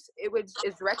face,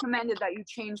 it's recommended that you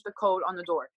change the code on the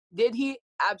door. Did he?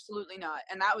 Absolutely not.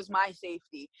 And that was my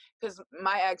safety, because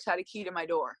my ex had a key to my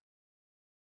door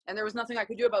and there was nothing I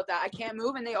could do about that. I can't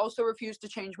move, and they also refused to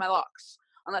change my locks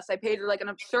unless I paid like an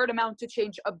absurd amount to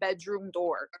change a bedroom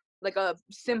door, like a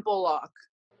simple lock.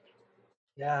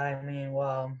 Yeah, I mean,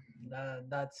 well,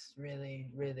 that's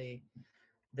really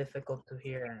difficult to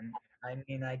hear. And I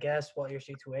mean, I guess what your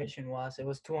situation was, it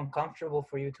was too uncomfortable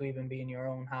for you to even be in your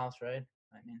own house, right?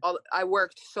 I mean, I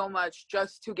worked so much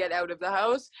just to get out of the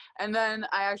house. And then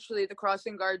I actually, the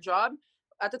crossing guard job,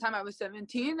 at the time I was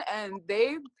 17, and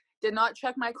they did not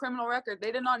check my criminal record.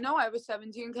 They did not know I was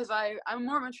 17 because I'm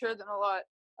more mature than a lot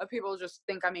of people just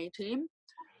think I'm 18.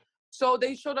 So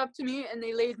they showed up to me and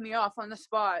they laid me off on the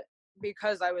spot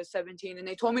because I was 17, and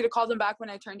they told me to call them back when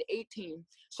I turned 18.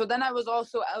 So then I was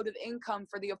also out of income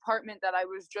for the apartment that I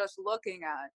was just looking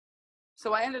at.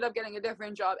 So I ended up getting a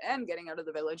different job and getting out of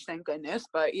the village, thank goodness.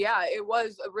 But yeah, it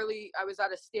was I was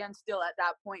at a standstill at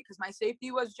that point because my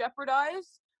safety was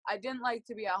jeopardized. I didn't like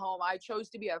to be at home. I chose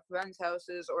to be at friends'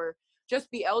 houses or just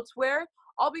be elsewhere,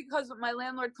 all because my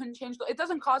landlord couldn't change it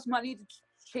doesn't cost money to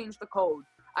change the code.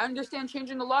 I understand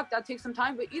changing the lock, that takes some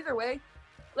time, but either way,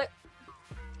 like,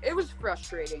 it was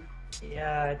frustrating.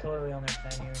 Yeah, I totally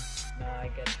understand you. No, I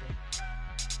get you.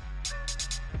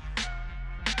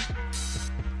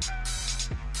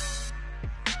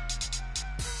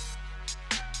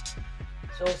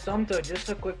 So, Santo, just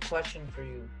a quick question for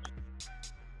you.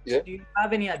 Yeah. Do you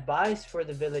have any advice for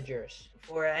the villagers?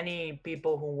 For any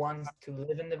people who want to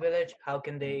live in the village, how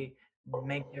can they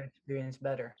make their experience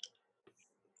better?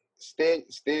 Stay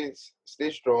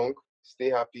strong, stay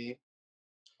happy,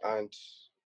 and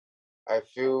I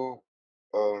feel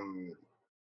um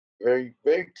very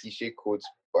cliche quotes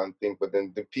and thing, but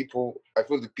then I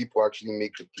feel the people actually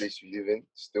make the place you live in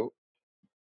still,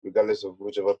 regardless of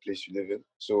whichever place you live in.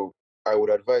 So I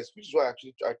would advise, which is why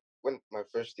I when my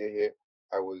first year here,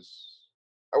 I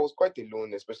was quite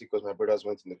alone, especially because my brothers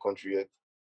went in the country yet.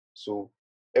 So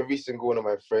every single one of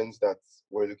my friends that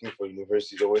were looking for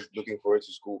universities or were looking forward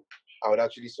to school, I would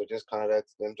actually suggest Canada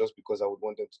to them just because I would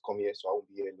want them to come here so I won't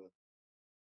be here alone.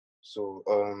 So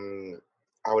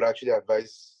I would actually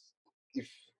advise if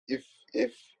if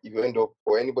if you end up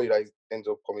or anybody that ends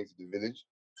up coming to the village,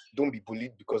 don't be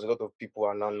bullied because a lot of people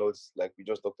are landlords, like we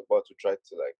just talked about, to try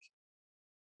to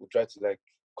like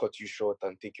cut you short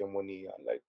and take your money, and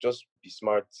like just be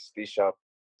smart, stay sharp,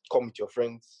 come with your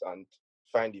friends and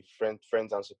find a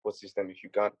friends and support system if you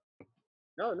can.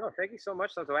 No, thank you so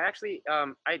much, Santo.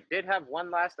 I did have one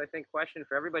last, I think, question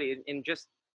for everybody. In just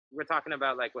we're talking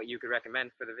about like what you could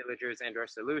recommend for the villagers and/or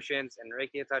solutions, and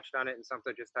Reiki touched on it, and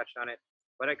Santo just touched on it.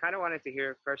 But I kind of wanted to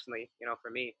hear personally, for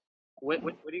me, what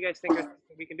do you guys think are things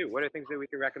that we can do? What are things that we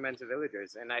can recommend to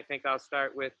villagers? And I think I'll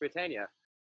start with Britannia.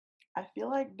 I feel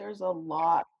like there's a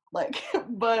lot, like,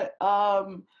 but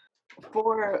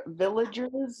for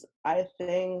villagers, I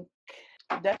think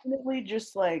definitely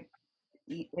just like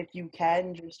if you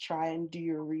can just try and do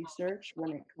your research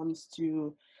when it comes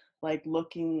to like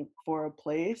looking for a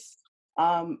place.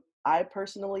 I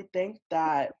personally think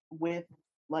that with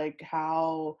like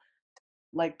how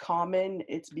like common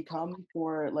it's become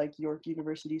for like York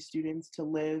University students to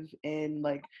live in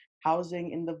like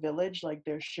housing in the village, like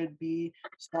there should be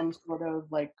some sort of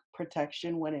like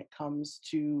protection when it comes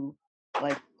to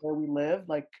like where we live.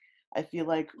 Like I feel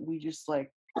like we just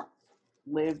like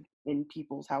live in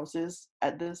people's houses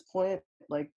at this point.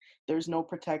 Like there's no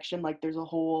protection. Like there's a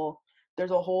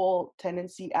whole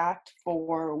tenancy act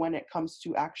for when it comes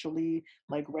to actually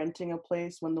like renting a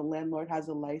place when the landlord has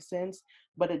a license,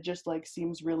 but it just like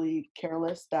seems really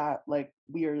careless that like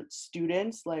we are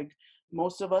students. Like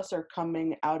most of us are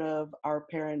coming out of our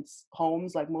parents'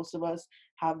 homes. Like most of us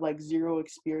have like zero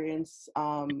experience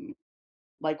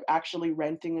like actually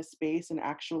renting a space and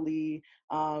actually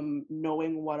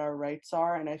knowing what our rights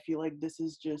are. And I feel like this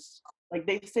is just like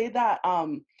they say that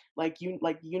like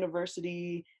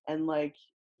university and like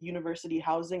university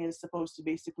housing is supposed to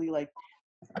basically like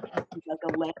like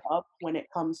a leg up when it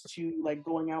comes to like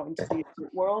going out into the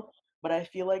adult world. But I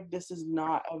feel like this is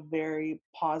not a very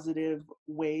positive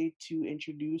way to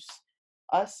introduce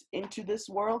us into this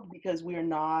world because we're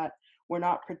not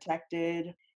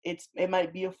protected. It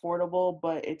might be affordable,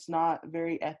 but it's not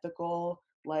very ethical.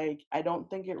 Like I don't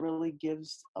think it really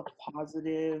gives a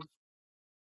positive,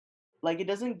 like it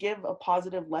doesn't give a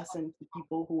positive lesson to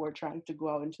people who are trying to go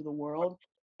out into the world.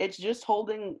 It's just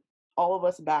holding all of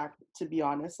us back, to be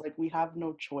honest. Like we have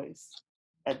no choice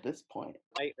at this point.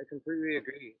 I completely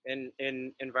agree.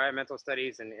 In environmental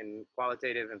studies and in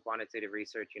qualitative and quantitative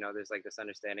research, there's like this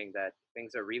understanding that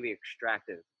things are really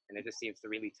extractive and it just seems to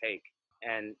really take.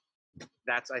 And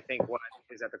that's, I think, what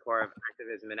is at the core of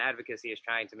activism and advocacy, is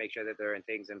trying to make sure that there are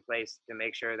things in place to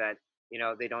make sure that,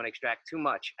 they don't extract too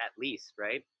much, at least,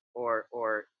 right? Or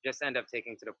just end up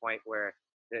taking to the point where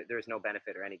there's no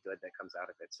benefit or any good that comes out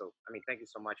of it. So, I mean, thank you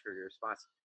so much for your response.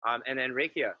 And then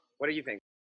Rekia, what do you think?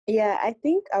 Yeah, I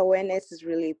think awareness is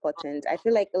really important. I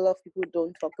feel like a lot of people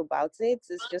don't talk about it.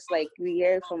 It's just like we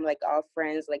hear from like our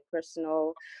friends, like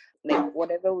personal, like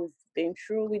whatever we've been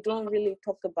through. We don't really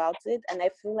talk about it, and I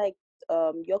feel like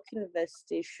York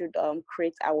University should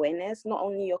create awareness. Not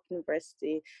only York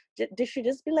University, there should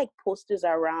just be like posters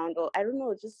around, or I don't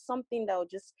know, just something that would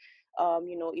just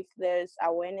if there's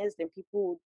awareness, then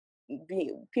people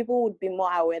would be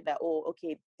more aware that, oh,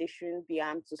 okay, they shouldn't be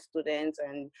armed to students,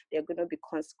 and there are going to be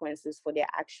consequences for their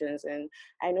actions. And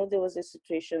I know there was a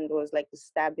situation, there was like the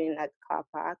stabbing at car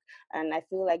park, and I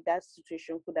feel like that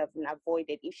situation could have been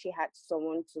avoided if she had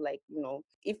someone to, like,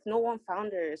 if no one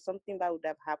found her, something bad would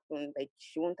have happened, like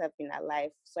she wouldn't have been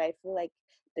alive. So I feel like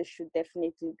there should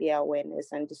definitely be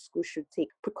awareness, and the school should take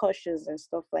precautions and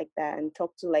stuff like that, and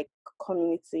talk to like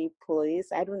community police.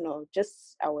 I don't know,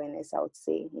 just awareness, I would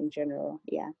say, in general.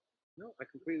 Yeah. No, I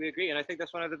completely agree, and I think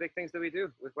that's one of the big things that we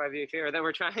do with YVHA, or that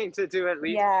we're trying to do at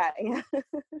least. Yeah.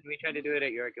 We try to do it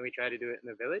at York, and we try to do it in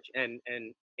the village, and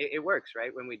it works,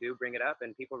 right? When we do bring it up,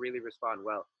 and people really respond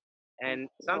well. And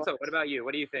Santo, what about you?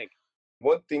 What do you think?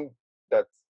 One thing that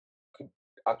could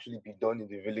actually be done in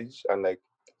the village, and like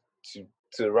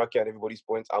to Raki and everybody's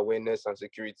points, awareness and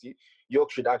security,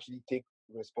 York should actually take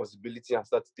responsibility and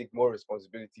start to take more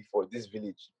responsibility for this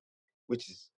village, which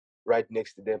is right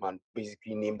next to them and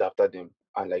basically named after them.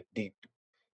 And like they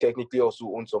technically also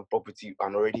own some property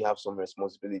and already have some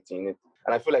responsibility in it.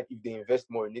 And I feel like if they invest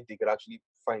more in it, they could actually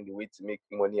find a way to make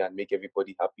money and make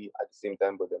everybody happy at the same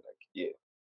time. But then, like, yeah.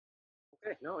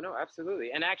 Okay, no,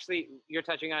 absolutely. And actually, you're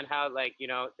touching on how, like,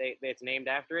 it's named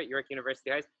after it, York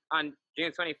University Heights. On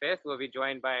June 25th, we'll be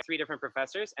joined by 3 different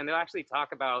professors, and they'll actually talk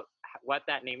about what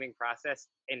that naming process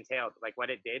entailed, like what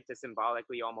it did to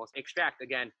symbolically almost extract,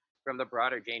 again, from the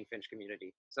broader Jane Finch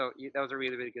community. So that was a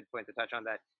really, really good point to touch on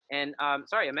that. And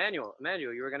sorry, Emmanuel,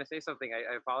 you were going to say something.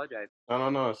 I apologize.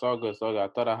 No, it's all good. It's all good. I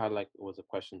thought I had, like, it was a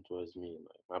question towards me.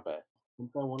 Like, my bad.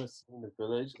 Something I want to see in the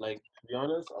village, like, to be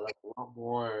honest, I like a lot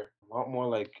more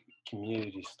like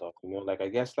community stuff. Like I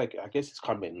guess it's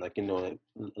coming. Like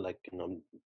like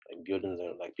buildings,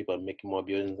 and like people are making more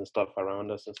buildings and stuff around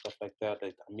us and stuff like that.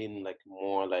 Like I mean, like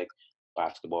more like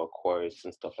basketball courts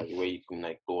and stuff, like where you can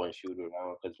like go and shoot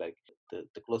around. Because like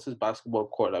the closest basketball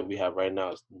court that we have right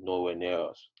now is nowhere near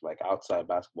us. Like outside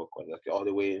basketball court, like all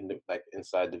the way in the, like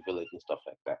inside the village and stuff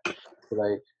like that. So,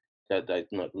 like that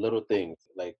little things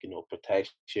like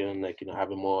protection, like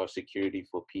having more security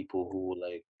for people who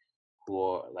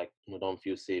are like don't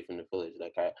feel safe in the village.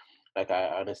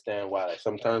 I understand why, like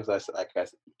sometimes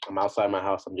I'm outside my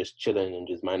house, I'm just chilling and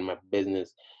just minding my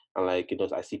business, and like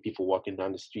I see people walking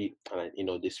down the street, and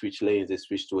they switch lanes, they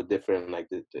switch to a different, like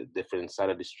the different side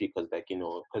of the street, because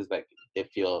like they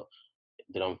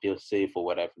don't feel safe or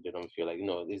whatever. They don't feel like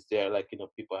is there, like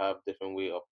people have different way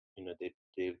of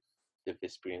they've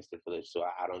experienced the village. So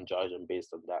I don't judge them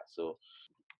based on that. So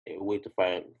a way to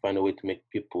find a way to make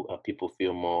people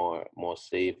feel more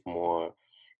safe, more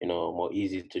more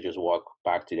easy to just walk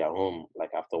back to their home,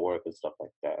 like after work and stuff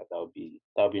like that. That would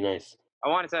be nice. I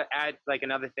wanted to add like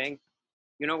another thing.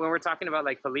 When we're talking about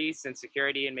like police and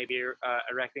security, and maybe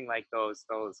erecting like those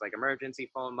like emergency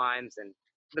phone lines, and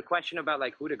the question about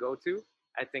like who to go to,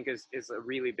 I think is a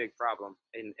really big problem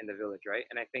in the village, right?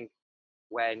 And I think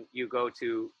when you go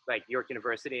to like York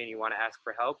University and you want to ask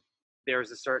for help,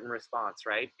 there's a certain response,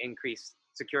 right? Increased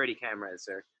security cameras,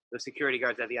 or the security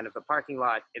guards at the end of the parking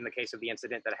lot in the case of the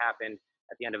incident that happened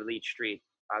at the end of Leach Street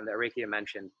that Rakia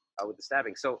mentioned with the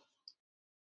stabbing. So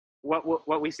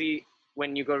what we see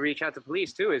when you go reach out to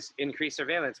police too is increased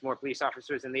surveillance, more police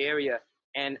officers in the area.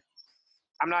 And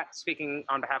I'm not speaking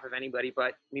on behalf of anybody,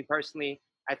 but me personally,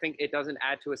 I think it doesn't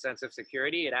add to a sense of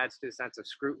security. It adds to a sense of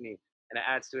scrutiny, and it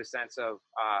adds to a sense of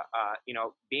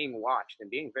being watched and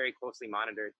being very closely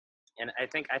monitored. And I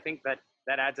think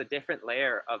that adds a different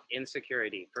layer of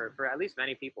insecurity for at least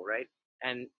many people, right?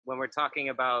 And when we're talking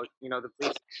about the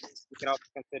police, we can also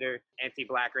consider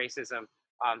anti-Black racism.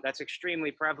 That's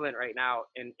extremely prevalent right now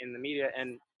in the media,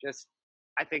 and just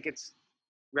I think it's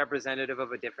representative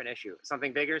of a different issue,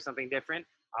 something bigger, something different.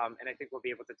 And I think we'll be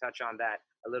able to touch on that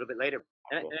a little bit later.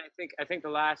 And I think the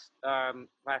last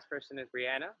person is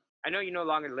Brianna. I know you no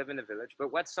longer live in the village,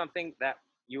 but what's something that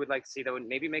you would like to see that would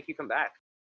maybe make you come back?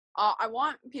 I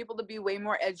want people to be way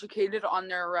more educated on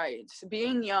their rights.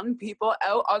 Being young people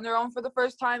out on their own for the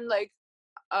first time, like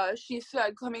she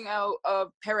said, coming out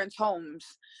of parents' homes,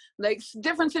 like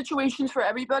different situations for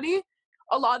everybody.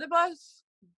 A lot of us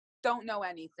don't know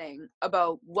anything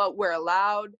about what we're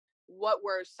allowed, what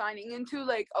we're signing into.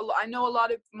 Like I know a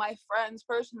lot of my friends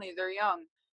personally, they're young.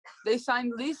 They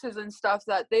signed leases and stuff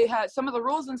that they had, some of the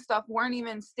rules and stuff weren't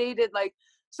even stated. Like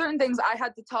certain things I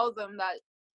had to tell them that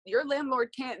your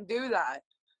landlord can't do that.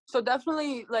 So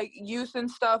definitely like youth and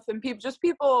stuff, and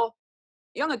people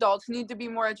young adults need to be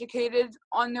more educated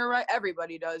on their right.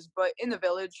 Everybody does, but in the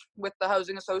village with the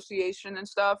housing association and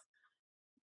stuff,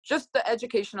 just the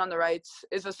education on the rights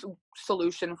is a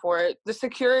solution for it. The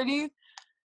security,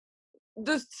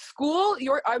 the school,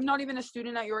 I'm not even a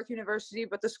student at York University,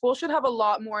 but the school should have a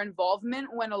lot more involvement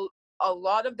when a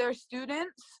lot of their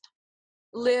students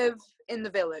live in the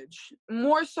village.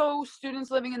 More so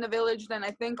students living in the village than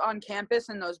I think on campus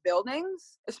in those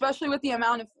buildings, especially with the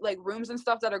amount of like rooms and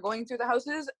stuff that are going through the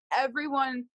houses.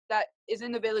 Everyone that is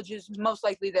in the village is most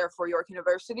likely there for York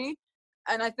University.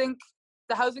 And I think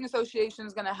the housing association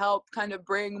is going to help kind of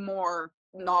bring more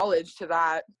knowledge to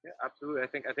that. Yeah, absolutely. I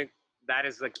think that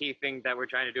is the key thing that we're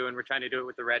trying to do, and we're trying to do it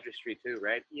with the registry too,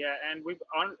 right? Yeah, and we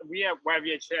at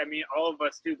YVHA, I mean, all of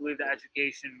us do believe that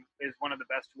education is one of the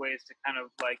best ways to kind of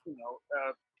like,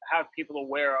 have people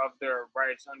aware of their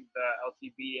rights under the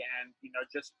LTB, and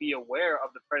just be aware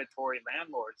of the predatory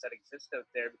landlords that exist out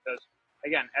there, because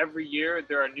again, every year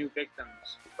there are new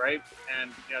victims, right?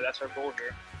 And that's our goal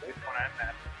here. We just want to end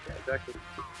that. Yeah, exactly.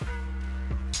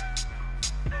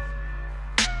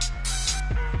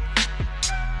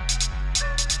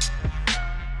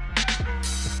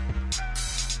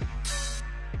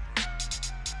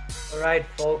 All right,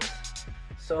 folks.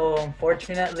 So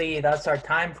unfortunately, that's our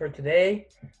time for today.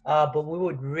 But we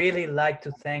would really like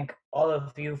to thank all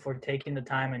of you for taking the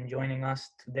time and joining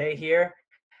us today here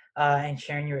and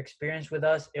sharing your experience with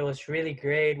us. It was really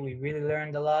great. We really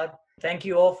learned a lot. Thank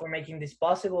you all for making this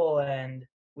possible, and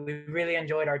we really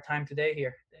enjoyed our time today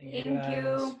here. Thank you.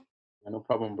 Yeah, no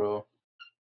problem, bro.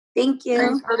 Thank you.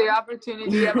 Thanks for the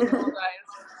opportunity. Have a good one, guys.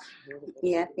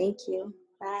 Yeah, thank you.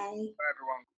 Bye. Bye,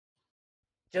 everyone.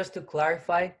 Just to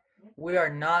clarify, we are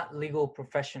not legal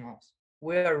professionals.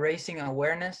 We are raising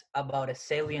awareness about a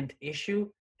salient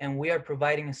issue, and we are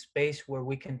providing a space where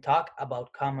we can talk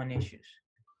about common issues.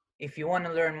 If you want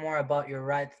to learn more about your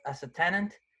rights as a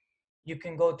tenant, you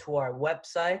can go to our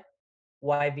website,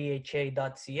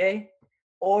 yvha.ca,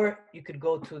 or you could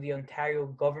go to the Ontario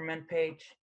government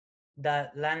page,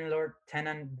 the Landlord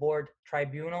Tenant Board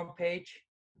Tribunal page,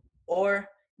 or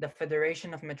the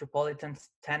Federation of Metropolitan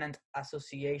Tenant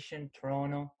Association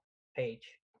Toronto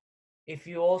page. If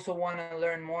you also want to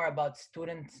learn more about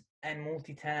students and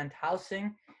multi-tenant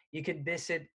housing, you could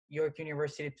visit York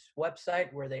University's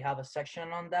website where they have a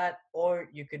section on that, or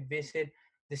you could visit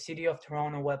the City of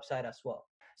Toronto website as well.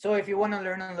 So if you want to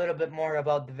learn a little bit more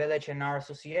about the village and our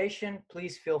association,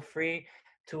 please feel free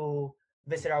to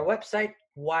visit our website,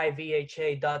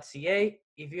 yvha.ca.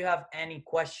 If you have any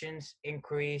questions,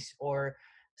 inquiries, or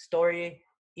story,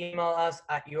 email us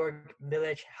at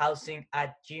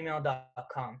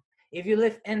yorkvillagehousing@gmail.com. If you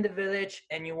live in the village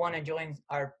and you want to join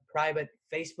our private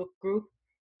Facebook group,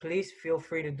 please feel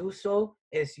free to do so.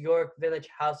 It's York Village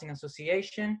Housing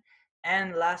Association.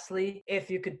 And lastly, if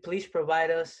you could please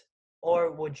provide us,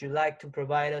 or would you like to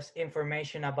provide us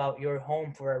information about your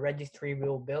home for a registry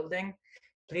building,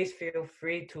 please feel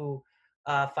free to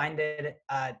find it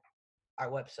at our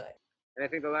website. And I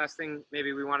think the last thing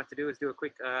maybe we wanted to do is do a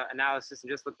quick analysis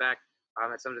and just look back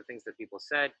at some of the things that people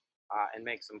said and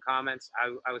make some comments.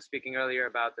 I was speaking earlier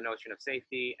about the notion of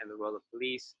safety and the role of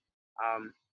police.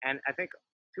 And I think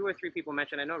 2 or 3 people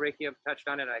mentioned, I know Reiki touched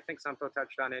on it, and I think Santo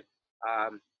touched on it,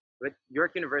 but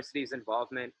York University's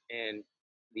involvement in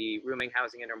the rooming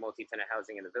housing and or multi-tenant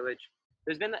housing in the village.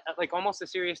 There's been like almost a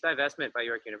serious divestment by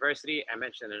York University. I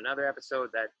mentioned in another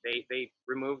episode that they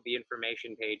removed the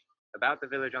information page about the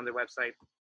village on their website.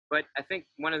 But I think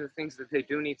one of the things that they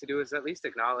do need to do is at least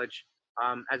acknowledge,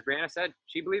 as Brianna said,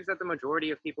 she believes that the majority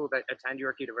of people that attend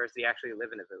York University actually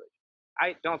live in the village.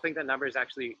 I don't think that number is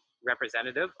actually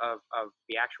representative of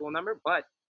the actual number, but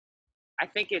I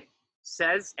think it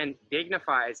says and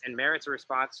dignifies and merits a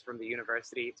response from the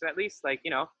university to at least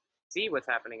see what's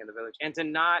happening in the village, and to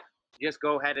not just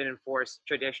go ahead and enforce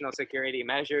traditional security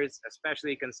measures,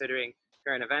 especially considering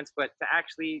current events, but to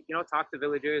actually talk to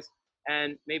villagers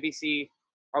and maybe see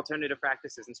alternative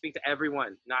practices and speak to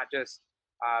everyone, not just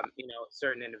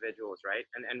certain individuals, right?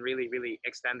 And really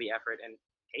extend the effort and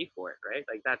pay for it, right?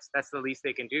 Like that's the least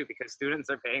they can do, because students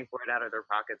are paying for it out of their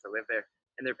pocket to live there,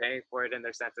 and they're paying for it in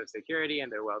their sense of security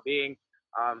and their well-being,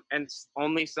 and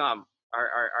only some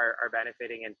are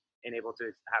benefiting and able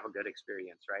to have a good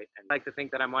experience, right? And I like to think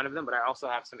that I'm one of them, but I also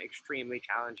have some extremely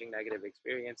challenging negative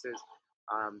experiences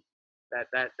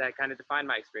that kind of define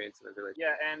my experience in the village.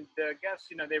 Yeah, and the guests,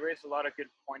 they raised a lot of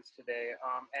good points today,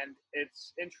 and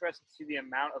it's interesting to see the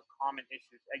amount of common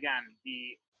issues. Again,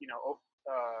 the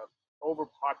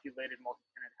overpopulated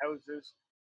multi-tenant houses,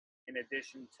 in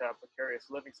addition to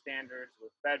precarious living standards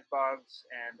with bed bugs,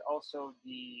 and also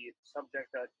the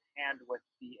subject at hand with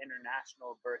the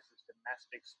international versus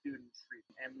domestic student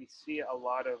treatment. And we see a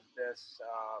lot of this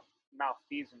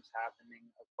malfeasance happening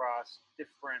across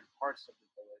different parts of the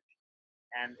village.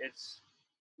 And it's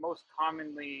most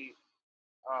commonly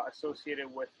associated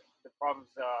with the problems,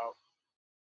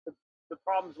 the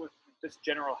problems with just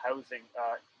general housing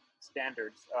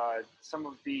standards. Some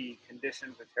of the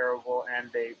conditions are terrible, and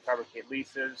they fabricate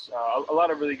leases. A lot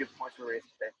of really good points were raised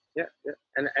today. Yeah.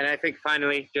 And I think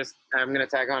finally, just I'm going to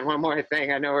tag on one more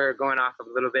thing. I know we're going off a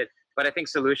little bit, but I think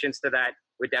solutions to that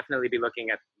would definitely be looking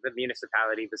at the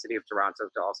municipality, the city of Toronto,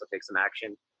 to also take some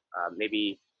action.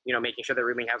 Maybe, making sure that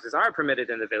rooming houses are permitted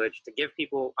in the village, to give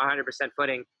people 100%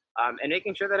 footing, and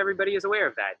making sure that everybody is aware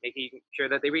of that, making sure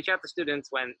that they reach out to students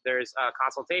when there's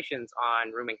consultations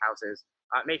on rooming houses,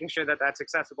 making sure that that's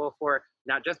accessible for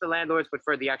not just the landlords, but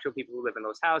for the actual people who live in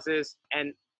those houses,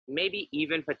 and maybe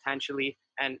even potentially,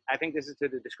 and I think this is to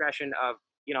the discretion of,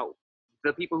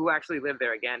 the people who actually live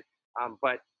there again,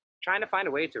 but trying to find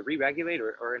a way to re-regulate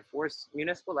or enforce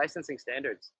municipal licensing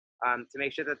standards, to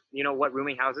make sure that, what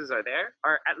rooming houses are there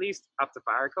are at least up to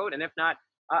fire code, and if not,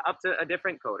 up to a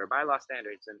different code or bylaw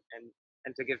standards,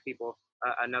 and to give people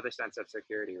another sense of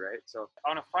security, right? So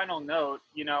on a final note,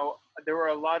 there were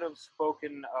a lot of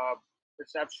spoken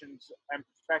perceptions and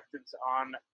perspectives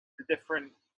on the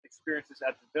different experiences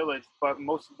at the village, but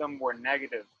most of them were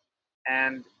negative.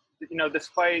 And,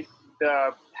 despite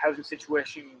the housing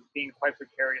situation being quite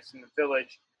precarious in the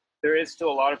village, there is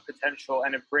still a lot of potential,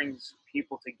 and it brings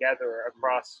people together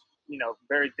across,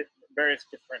 various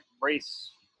different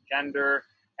race, gender,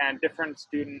 and different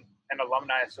student and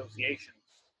alumni associations.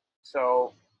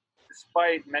 So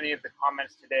despite many of the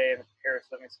comments today and the precarious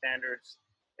living standards,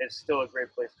 it's still a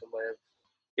great place to live.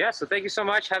 Yeah, so thank you so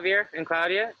much, Javier and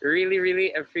Claudia. Really,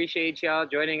 really appreciate y'all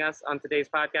joining us on today's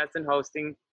podcast and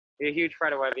hosting. You're a huge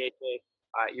part of YVHA.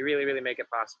 You really, really make it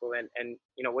possible. And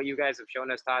what you guys have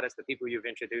shown us, taught us, the people you've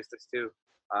introduced us to,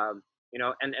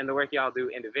 and the work y'all do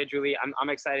individually. I'm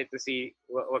excited to see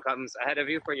what comes ahead of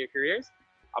you for your careers.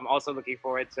 I'm also looking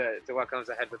forward to what comes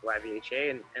ahead with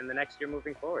YVHA and the next year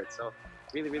moving forward. So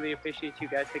really, really appreciate you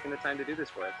guys taking the time to do this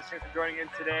for us. Thanks for joining in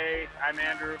today. I'm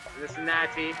Andrew. This is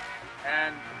Nathi.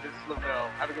 And this is Lavelle.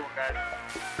 Have a good one,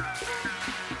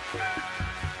 guys.